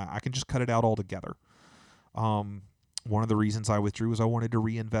 I can just cut it out altogether. One of the reasons I withdrew was I wanted to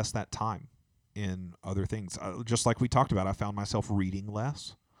reinvest that time in other things. Just like we talked about, I found myself reading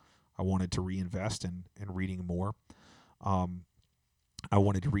less. I wanted to reinvest in reading more. I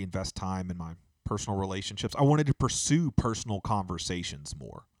wanted to reinvest time in my personal relationships. I wanted to pursue personal conversations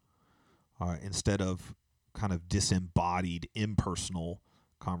more instead of kind of disembodied, impersonal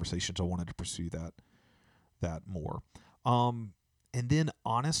conversations. I wanted to pursue that more. And then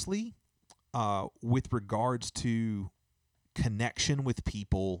honestly, with regards to connection with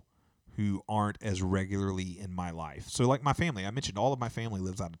people who aren't as regularly in my life. So like my family, I mentioned all of my family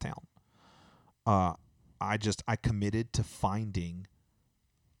lives out of town. I committed to finding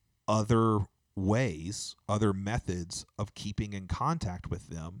other ways, other methods of keeping in contact with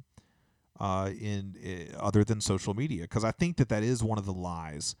them other than social media. Because I think that is one of the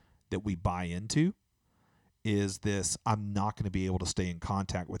lies that we buy into is this: I'm not going to be able to stay in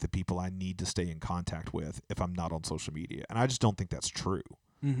contact with the people I need to stay in contact with if I'm not on social media. And I just don't think that's true.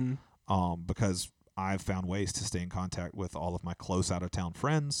 Because I've found ways to stay in contact with all of my close out-of-town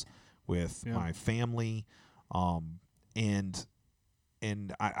friends, with my family, and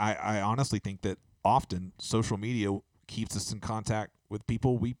I honestly think that often social media keeps us in contact with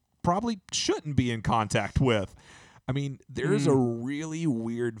people we probably shouldn't be in contact with. I mean, there is a really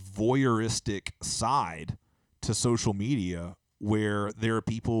weird voyeuristic side to social media where there are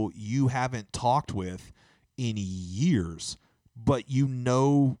people you haven't talked with in years but you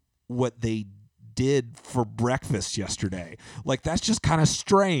know what they did for breakfast yesterday. Like, that's just kind of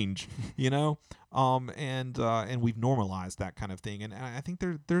strange, you know? And we've normalized that kind of thing. And I think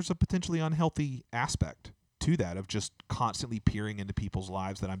there's a potentially unhealthy aspect to that of just constantly peering into people's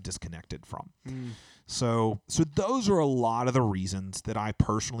lives that I'm disconnected from. So those are a lot of the reasons that I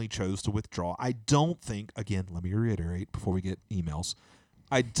personally chose to withdraw. I don't think, again, let me reiterate before we get emails,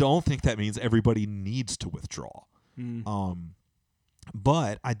 I don't think that means everybody needs to withdraw.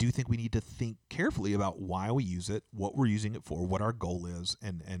 But I do think we need to think carefully about why we use it, what we're using it for, what our goal is,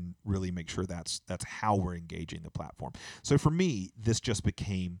 and really make sure that's how we're engaging the platform. So for me, this just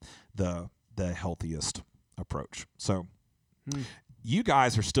became the healthiest approach. So you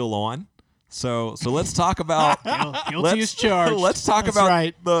guys are still on. So let's talk about guilty as charged. Let's talk That's about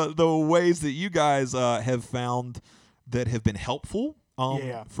right. the ways that you guys have found that have been helpful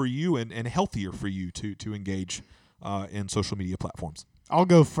for you and healthier for you to engage in social media platforms. I'll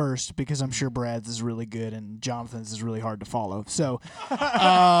go first because I'm sure Brad's is really good and Jonathan's is really hard to follow. So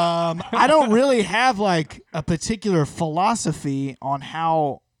I don't really have like a particular philosophy on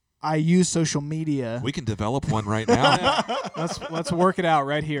how I use social media. We can develop one right now. Let's work it out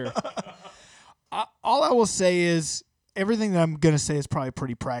right here. All I will say is everything that I'm going to say is probably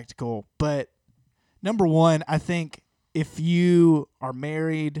pretty practical. But number one, I think if you are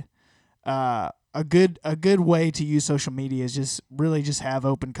married, a good way to use social media is just have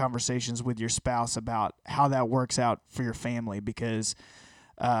open conversations with your spouse about how that works out for your family, because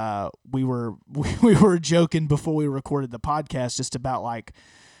we were joking before we recorded the podcast just about like,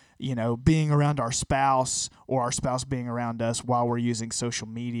 you know, being around our spouse or our spouse being around us while we're using social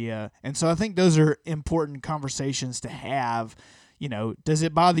media. And so I think those are important conversations to have. You know, does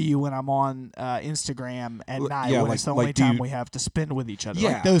it bother you when I'm on Instagram at night when it's the only time we have to spend with each other?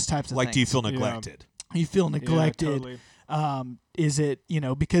 Yeah. Like those types of things. Do you feel neglected? You feel neglected. Yeah, totally. Is it, you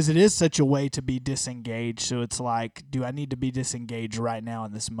know, because it is such a way to be disengaged. So it's like, do I need to be disengaged right now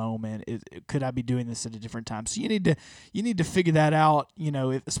in this moment? Could I be doing this at a different time? So you need to figure that out, you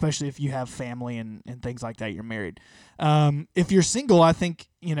know, especially if you have family and things like that, you're married. If you're single, I think,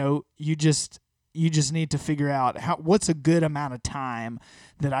 you know, you just need to figure out what's a good amount of time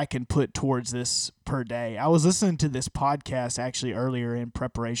that I can put towards this per day. I was listening to this podcast actually earlier in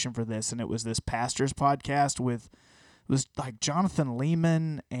preparation for this, and it was this pastor's podcast it was like Jonathan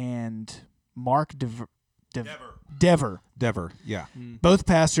Lehman and Mark Dever. Yeah. Both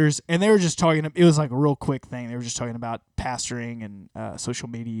pastors, and they were just talking. It was like a real quick thing. They were just talking about pastoring and social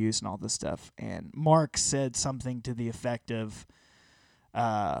media use and all this stuff. And Mark said something to the effect of,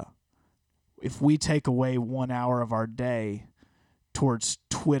 if we take away 1 hour of our day towards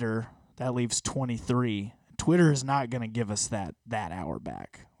Twitter, that leaves 23. Twitter is not going to give us that hour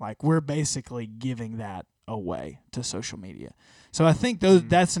back. Like, we're basically giving that away to social media. So I think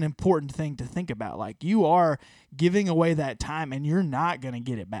that's an important thing to think about. Like, you are giving away that time and you're not going to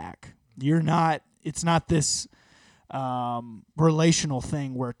get it back. It's not this relational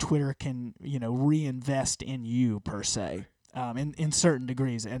thing where Twitter can, you know, reinvest in you per se. In certain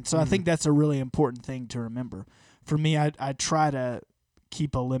degrees. And so I think that's a really important thing to remember. For me, I try to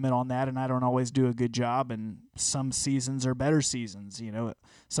keep a limit on that, and I don't always do a good job, and some seasons are better seasons. You know,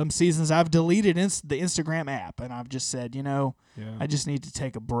 some seasons I've deleted the Instagram app, and I've just said, you know, I just need to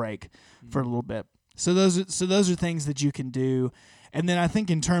take a break for a little bit. So those are things that you can do. And then I think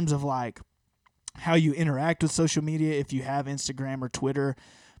in terms of like how you interact with social media, if you have Instagram or Twitter,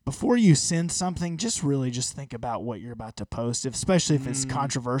 before you send something, just think about what you're about to post, especially if it's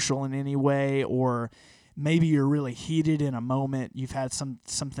controversial in any way, or maybe you're really heated in a moment. You've had some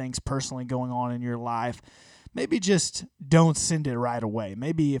things personally going on in your life. Maybe just don't send it right away.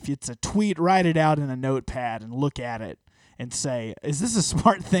 Maybe if it's a tweet, write it out in a notepad and look at it and say, is this a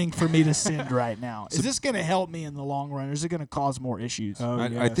smart thing for me to send right now? Is this going to help me in the long run, or is it going to cause more issues?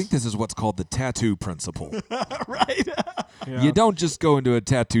 I think this is what's called the tattoo principle. Right? Yeah. You don't just go into a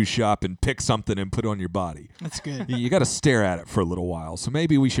tattoo shop and pick something and put it on your body. That's good. You got to stare at it for a little while. So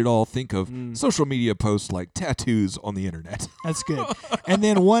maybe we should all think of social media posts like tattoos on the internet. That's good. And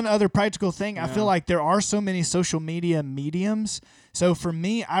then one other practical thing, I feel like there are so many social media mediums. So for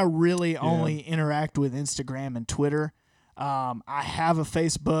me, I really only interact with Instagram and Twitter. I have a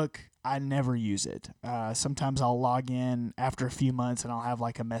Facebook. I never use it. Sometimes I'll log in after a few months and I'll have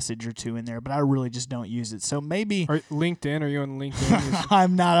like a message or two in there, but I really just don't use it. So maybe LinkedIn. Are you on LinkedIn?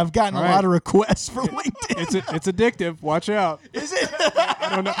 I'm not. I've gotten a lot of requests for LinkedIn. It's addictive. Watch out. Is it?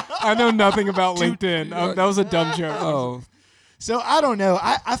 I know nothing about LinkedIn. That was a dumb joke. Oh, So I don't know.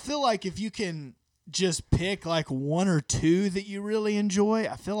 I feel like if you can just pick like one or two that you really enjoy.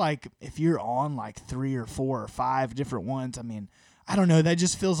 I feel like if you're on like 3 or 4 or 5 different ones, I mean, I don't know, that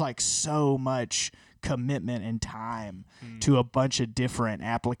just feels like so much commitment and time to a bunch of different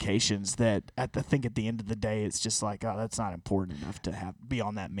applications that I think at the end of the day it's just like, oh, that's not important enough to be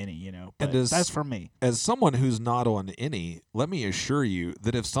on that many, you know. But that's for me. As someone who's not on any, let me assure you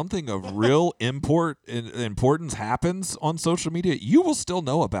that if something of real importance happens on social media, you will still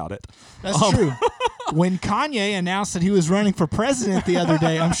know about it. That's true. When Kanye announced that he was running for president the other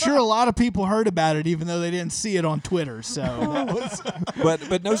day, I'm sure a lot of people heard about it, even though they didn't see it on Twitter. So, that was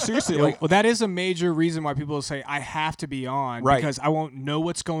but no, seriously, like, well, that is a major reason why people say I have to be on, right? Because I won't know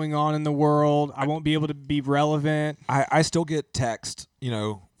what's going on in the world. I won't be able to be relevant. I still get text,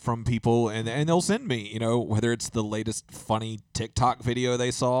 from people, and they'll send me, whether it's the latest funny TikTok video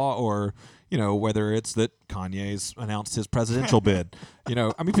they saw, or whether it's that Kanye's announced his presidential bid.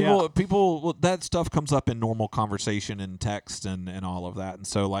 I mean, people, that stuff comes up in normal conversation and text and all of that. And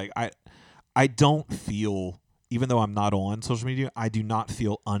so, like, I don't feel, even though I'm not on social media, I do not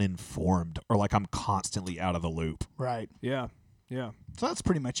feel uninformed or like I'm constantly out of the loop. right. Yeah, yeah. So that's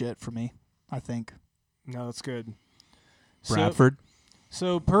pretty much it for me, I think. No, that's good. Bradford?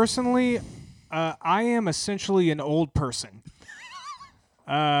 So personally, I am essentially an old person.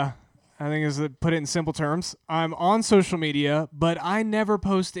 I think is to put it in simple terms. I'm on social media, but I never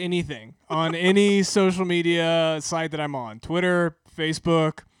post anything on any social media site that I'm on. Twitter,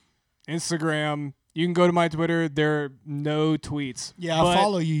 Facebook, Instagram. You can go to my Twitter. There are no tweets. Yeah, I'll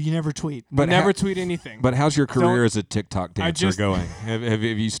follow you. You never tweet. But never tweet anything. But how's your career as a TikTok dancer going? Have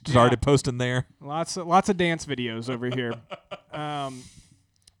you started posting there? Lots of dance videos over here.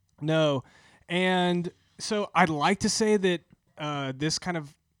 No. And so I'd like to say that this kind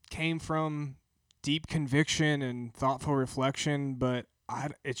of came from deep conviction and thoughtful reflection, but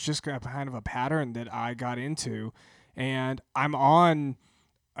it's just kind of a pattern that I got into, and I'm on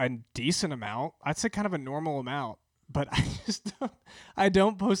a decent amount. I'd say kind of a normal amount, but I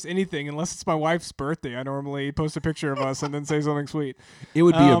don't post anything unless it's my wife's birthday. I normally post a picture of us and then say something sweet. It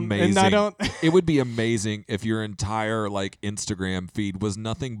would be amazing. And I don't. It would be amazing if your entire Instagram feed was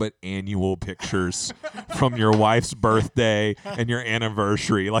nothing but annual pictures from your wife's birthday and your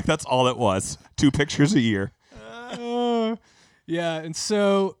anniversary. Like, that's all it was. 2 pictures a year. Yeah, and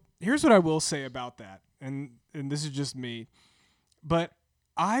so here's what I will say about that, and this is just me, but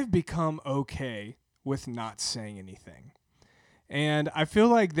I've become okay with not saying anything. And I feel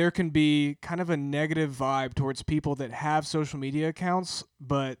like there can be kind of a negative vibe towards people that have social media accounts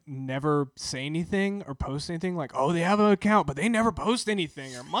but never say anything or post anything. Like, oh, they have an account, but they never post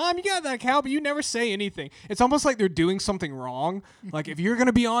anything. Or, Mom, you got that account, but you never say anything. It's almost like they're doing something wrong. Like, if you're going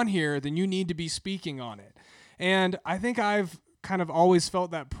to be on here, then you need to be speaking on it. And I think I've kind of always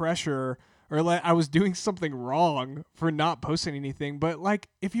felt that pressure, or like I was doing something wrong for not posting anything. But like,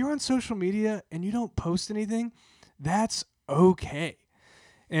 if you're on social media and you don't post anything, that's okay.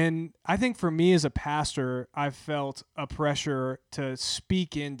 And I think for me as a pastor, I've felt a pressure to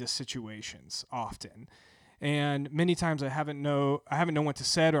speak into situations often. And many times I haven't known what to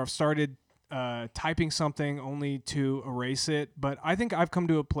say, or I've started typing something only to erase it. But I think I've come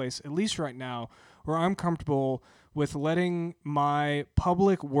to a place, at least right now, where I'm comfortable with letting my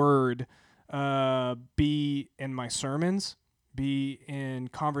public word be in my sermons, be in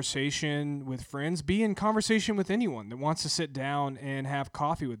conversation with friends, be in conversation with anyone that wants to sit down and have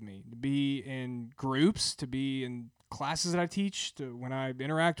coffee with me, to be in groups, to be in classes that I teach, to when I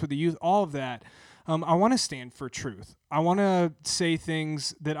interact with the youth, all of that. I want to stand for truth. I want to say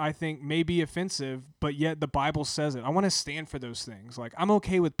things that I think may be offensive, but yet the Bible says it. I want to stand for those things. Like, I'm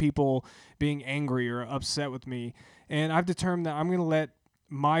okay with people being angry or upset with me, and I've determined that I'm going to let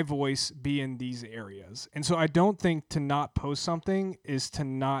my voice be in these areas. And so I don't think to not post something is to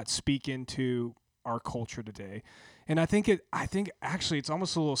not speak into our culture today. And I think actually it's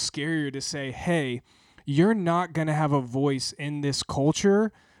almost a little scarier to say, hey, you're not going to have a voice in this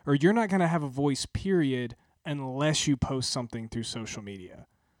culture, or you're not going to have a voice, period, unless you post something through social media.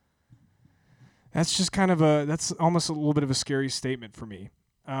 That's just that's almost a little bit of a scary statement for me.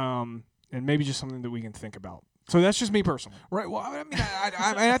 And maybe just something that we can think about. So that's just me personally. Right. Well, I mean,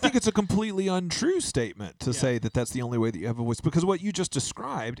 I think it's a completely untrue statement to say that that's the only way that you have a voice, because what you just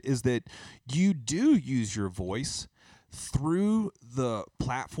described is that you do use your voice through the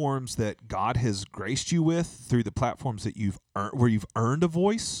platforms that God has graced you with, through the platforms that where you've earned a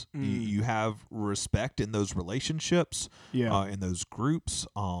voice. You have respect in those relationships, in those groups.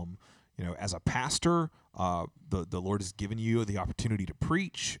 As a pastor, the Lord has given you the opportunity to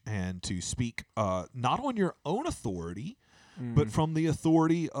preach and to speak, not on your own authority, but from the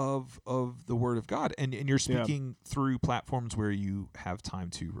authority of the Word of God. And you're Yeah. speaking through platforms where you have time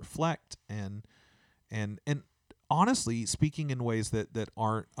to reflect and honestly speaking in ways that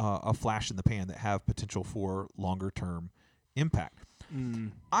aren't a flash in the pan, that have potential for longer term impact.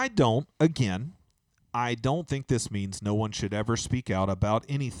 I don't think this means no one should ever speak out about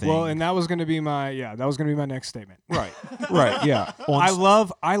anything. Well, and that was going to be my next statement. Right. Yeah.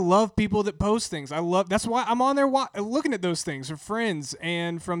 I love people that post things. That's why I'm on there looking at those things from friends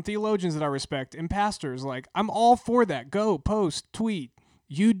and from theologians that I respect and pastors. Like, I'm all for that. Go post, tweet.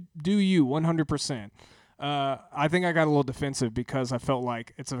 You do you 100%. I think I got a little defensive because I felt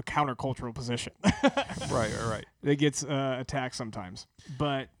like it's a countercultural position. Right. That gets attacked sometimes.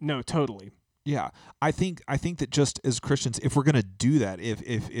 But no, totally. Yeah, I think that just as Christians, if we're going to do that,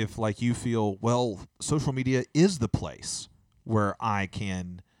 if like you feel, well, social media is the place where I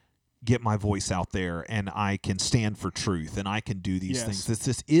can get my voice out there and I can stand for truth and I can do these things.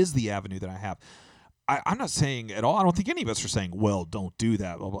 This is the avenue that I have. I'm not saying at all. I don't think any of us are saying, well, don't do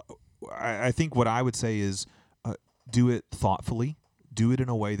that. Blah, blah. I think what I would say is do it thoughtfully. Do it in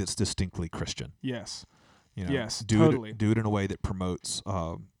a way that's distinctly Christian. Yes. Do totally. Do it in a way that promotes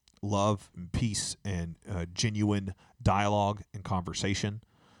love and peace and genuine dialogue and conversation,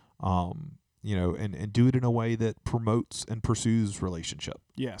 and do it in a way that promotes and pursues relationship.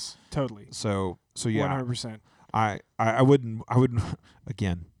 Yes, totally. So yeah, 100%. I wouldn't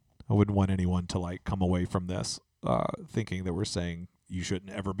again, I wouldn't want anyone to like come away from this thinking that we're saying you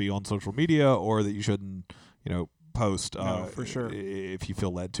shouldn't ever be on social media or that you shouldn't, post No, for sure. if you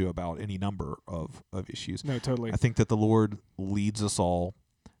feel led to about any number of issues. No, totally. I think that the Lord leads us all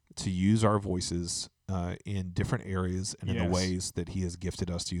to use our voices in different areas and in the ways that He has gifted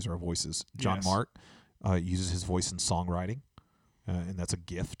us to use our voices. John Mark uses his voice in songwriting, and that's a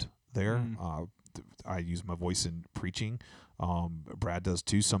gift there. I use my voice in preaching. Brad does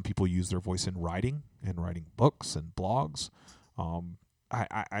too. Some people use their voice in writing books and blogs.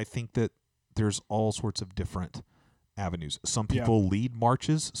 I think that there's all sorts of different avenues. Some people lead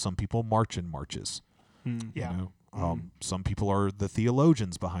marches. Some people march in marches. Some people are the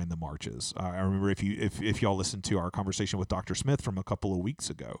theologians behind the marches. I remember if y'all listened to our conversation with Dr. Smith from a couple of weeks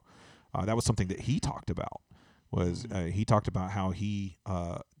ago, that was something that he talked about. He talked about how he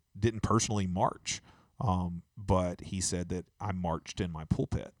didn't personally march, but he said that I marched in my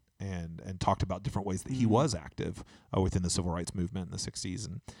pulpit and talked about different ways that he was active within the civil rights movement in the 60s.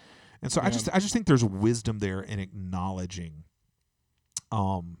 And so I just think there's wisdom there in acknowledging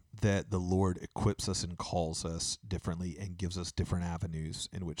that the Lord equips us and calls us differently and gives us different avenues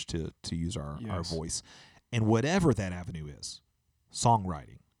in which to use our voice. And whatever that avenue is,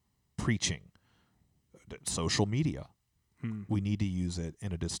 songwriting, preaching, social media, we need to use it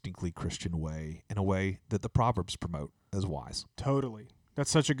in a distinctly Christian way, in a way that the Proverbs promote as wise. Totally.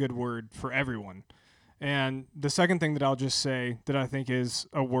 That's such a good word for everyone. And the second thing that I'll just say that I think is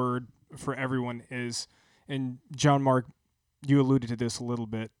a word for everyone is, and John Mark, you alluded to this a little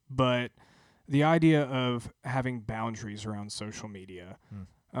bit, but the idea of having boundaries around social media.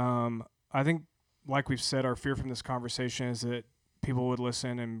 I think, like we've said, our fear from this conversation is that people would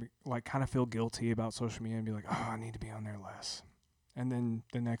listen and like kind of feel guilty about social media and be like, oh, I need to be on there less. And then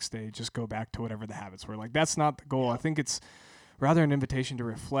the next day just go back to whatever the habits were. Like, that's not the goal. I think it's rather an invitation to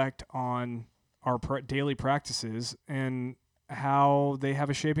reflect on our daily practices and how they have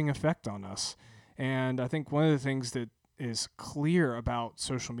a shaping effect on us. And I think one of the things that is clear about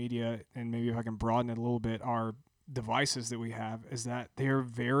social media, and maybe if I can broaden it a little bit, our devices that we have, is that they are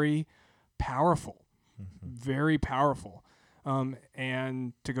very powerful, very powerful.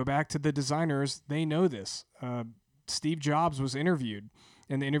 And to go back to the designers, they know this. Steve Jobs was interviewed,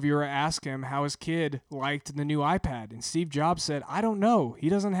 and the interviewer asked him how his kid liked the new iPad. And Steve Jobs said, I don't know. He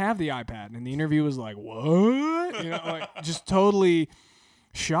doesn't have the iPad. And the interview was like, what? Just totally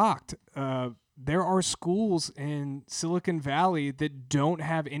shocked. There are schools in Silicon Valley that don't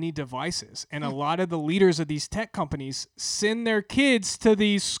have any devices. And a lot of the leaders of these tech companies send their kids to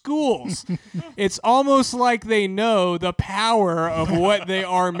these schools. It's almost like they know the power of what they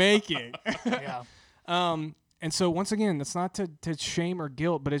are making. And so once again, that's not to shame or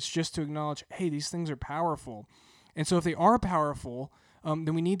guilt, but it's just to acknowledge, hey, these things are powerful. And so if they are powerful,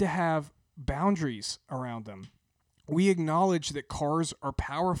 then we need to have boundaries around them. We acknowledge that cars are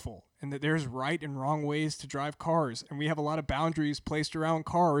powerful and that there's right and wrong ways to drive cars. And we have a lot of boundaries placed around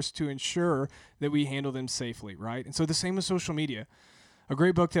cars to ensure that we handle them safely, right? And so the same with social media. A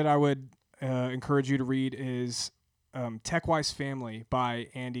great book that I would encourage you to read is Tech-Wise Family by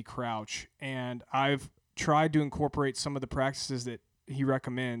Andy Crouch. And I've tried to incorporate some of the practices that he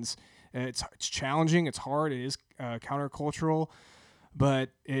recommends. It's challenging. It's hard. It is countercultural, but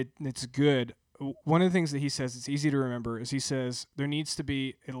it's good. One of the things that he says, it's easy to remember, is he says there needs to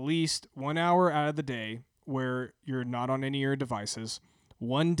be at least 1 hour out of the day where you're not on any of your devices,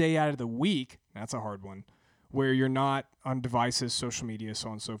 1 day out of the week, that's a hard one, where you're not on devices, social media, so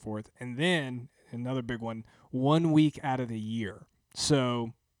on and so forth. And then another big one, 1 week out of the year.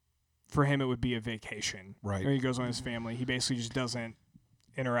 So for him, it would be a vacation. Right. Where he goes on his family. He basically just doesn't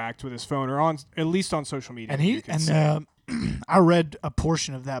interact with his phone or at least on social media. And I read a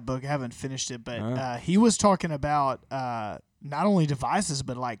portion of that book. I haven't finished it, but he was talking about not only devices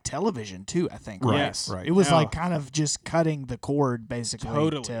but like television too. I think. Right. Yes. Right. It was like kind of just cutting the cord basically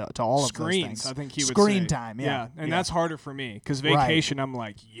to all Screens, of those things. I think he would Screen say. time. Yeah. And that's harder for me because vacation. I'm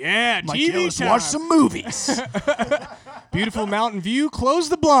like, I'm like, TV let's time. watch some movies. Beautiful mountain view. Close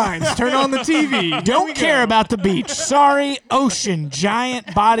the blinds. Turn on the TV. Don't care about the beach. Sorry, ocean,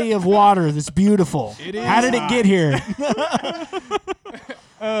 giant body of water that's beautiful. It is How did it hot. get here?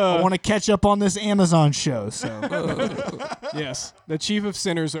 I want to catch up on this Amazon show. So Yes, the chief of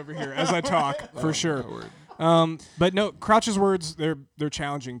sinners over here as I talk for sure. But no, Crouch's words they're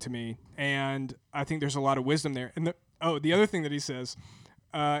challenging to me, and I think there's a lot of wisdom there. And the other thing that he says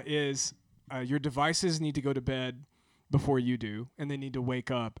is your devices need to go to bed before you do, and they need to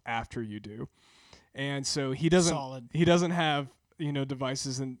wake up after you do. And so he doesn't Solid. he doesn't have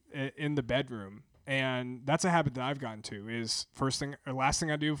devices in the bedroom. And that's a habit that I've gotten to is last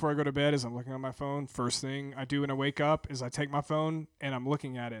thing I do before I go to bed is I'm looking on my phone. First thing I do when I wake up is I take my phone and I'm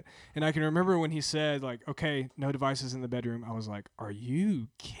looking at it. And I can remember when he said like, okay, no devices in the bedroom. I was like, are you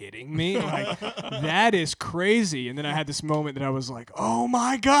kidding me? Like that is crazy. And then I had this moment that I was like, oh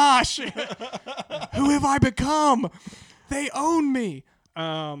my gosh, who have I become? They own me.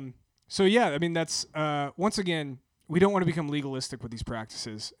 So yeah, I mean, that's, once again, we don't want to become legalistic with these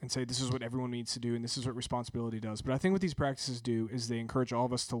practices and say this is what everyone needs to do and this is what responsibility does. But I think what these practices do is they encourage all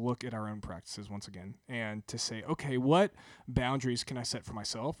of us to look at our own practices once again and to say, okay, what boundaries can I set for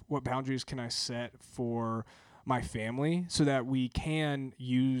myself? What boundaries can I set for my family so that we can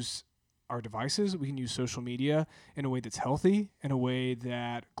use our devices, we can use social media in a way that's healthy, in a way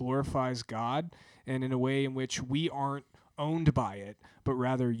that glorifies God, and in a way in which we aren't owned by it, but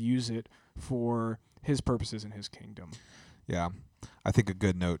rather use it for his purposes in his kingdom. Yeah. I think a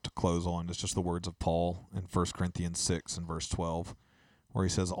good note to close on is just the words of Paul in 1 Corinthians 6 and verse 12, where he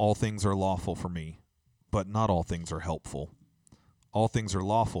says, all things are lawful for me, but not all things are helpful. All things are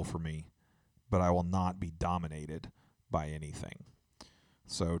lawful for me, but I will not be dominated by anything.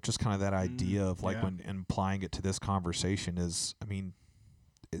 So just kind of that idea of like when applying it to this conversation is, I mean,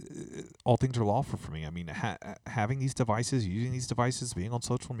 all things are lawful for me. I mean, having these devices, using these devices, being on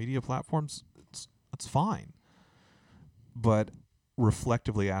social media platforms, it's fine. But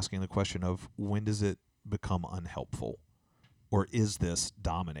reflectively asking the question of when does it become unhelpful, or is this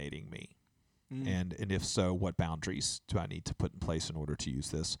dominating me? And if so, what boundaries do I need to put in place in order to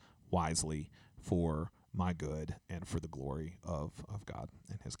use this wisely for my good and for the glory of God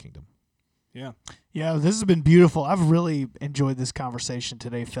and his kingdom? Yeah, this has been beautiful. I've really enjoyed this conversation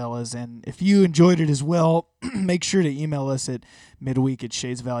today, fellas. And if you enjoyed it as well, make sure to email us at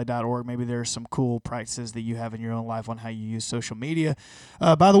midweek@shadesvalley.org. Maybe there are some cool practices that you have in your own life on how you use social media.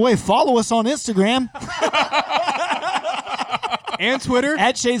 By the way, follow us on Instagram. And Twitter.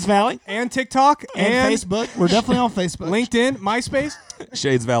 At Shades Valley. And TikTok. And Facebook. We're definitely on Facebook. LinkedIn. MySpace.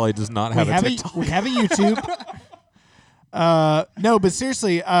 Shades Valley does not have a TikTok. We have a YouTube. No, but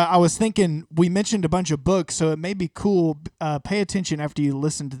seriously, I was thinking we mentioned a bunch of books, so it may be cool. Pay attention after you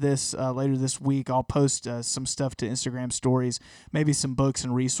listen to this later this week. I'll post some stuff to Instagram stories, maybe some books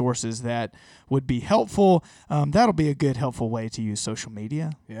and resources that would be helpful. That'll be a good, helpful way to use social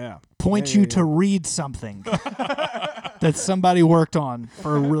media. Yeah. Point you to read something that somebody worked on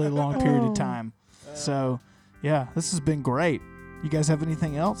for a really long period of time. So, yeah, this has been great. You guys have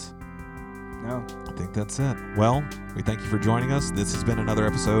anything else? No. I think that's it. Well, we thank you for joining us. This has been another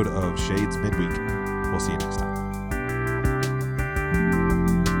episode of Shades Midweek. We'll see you next time.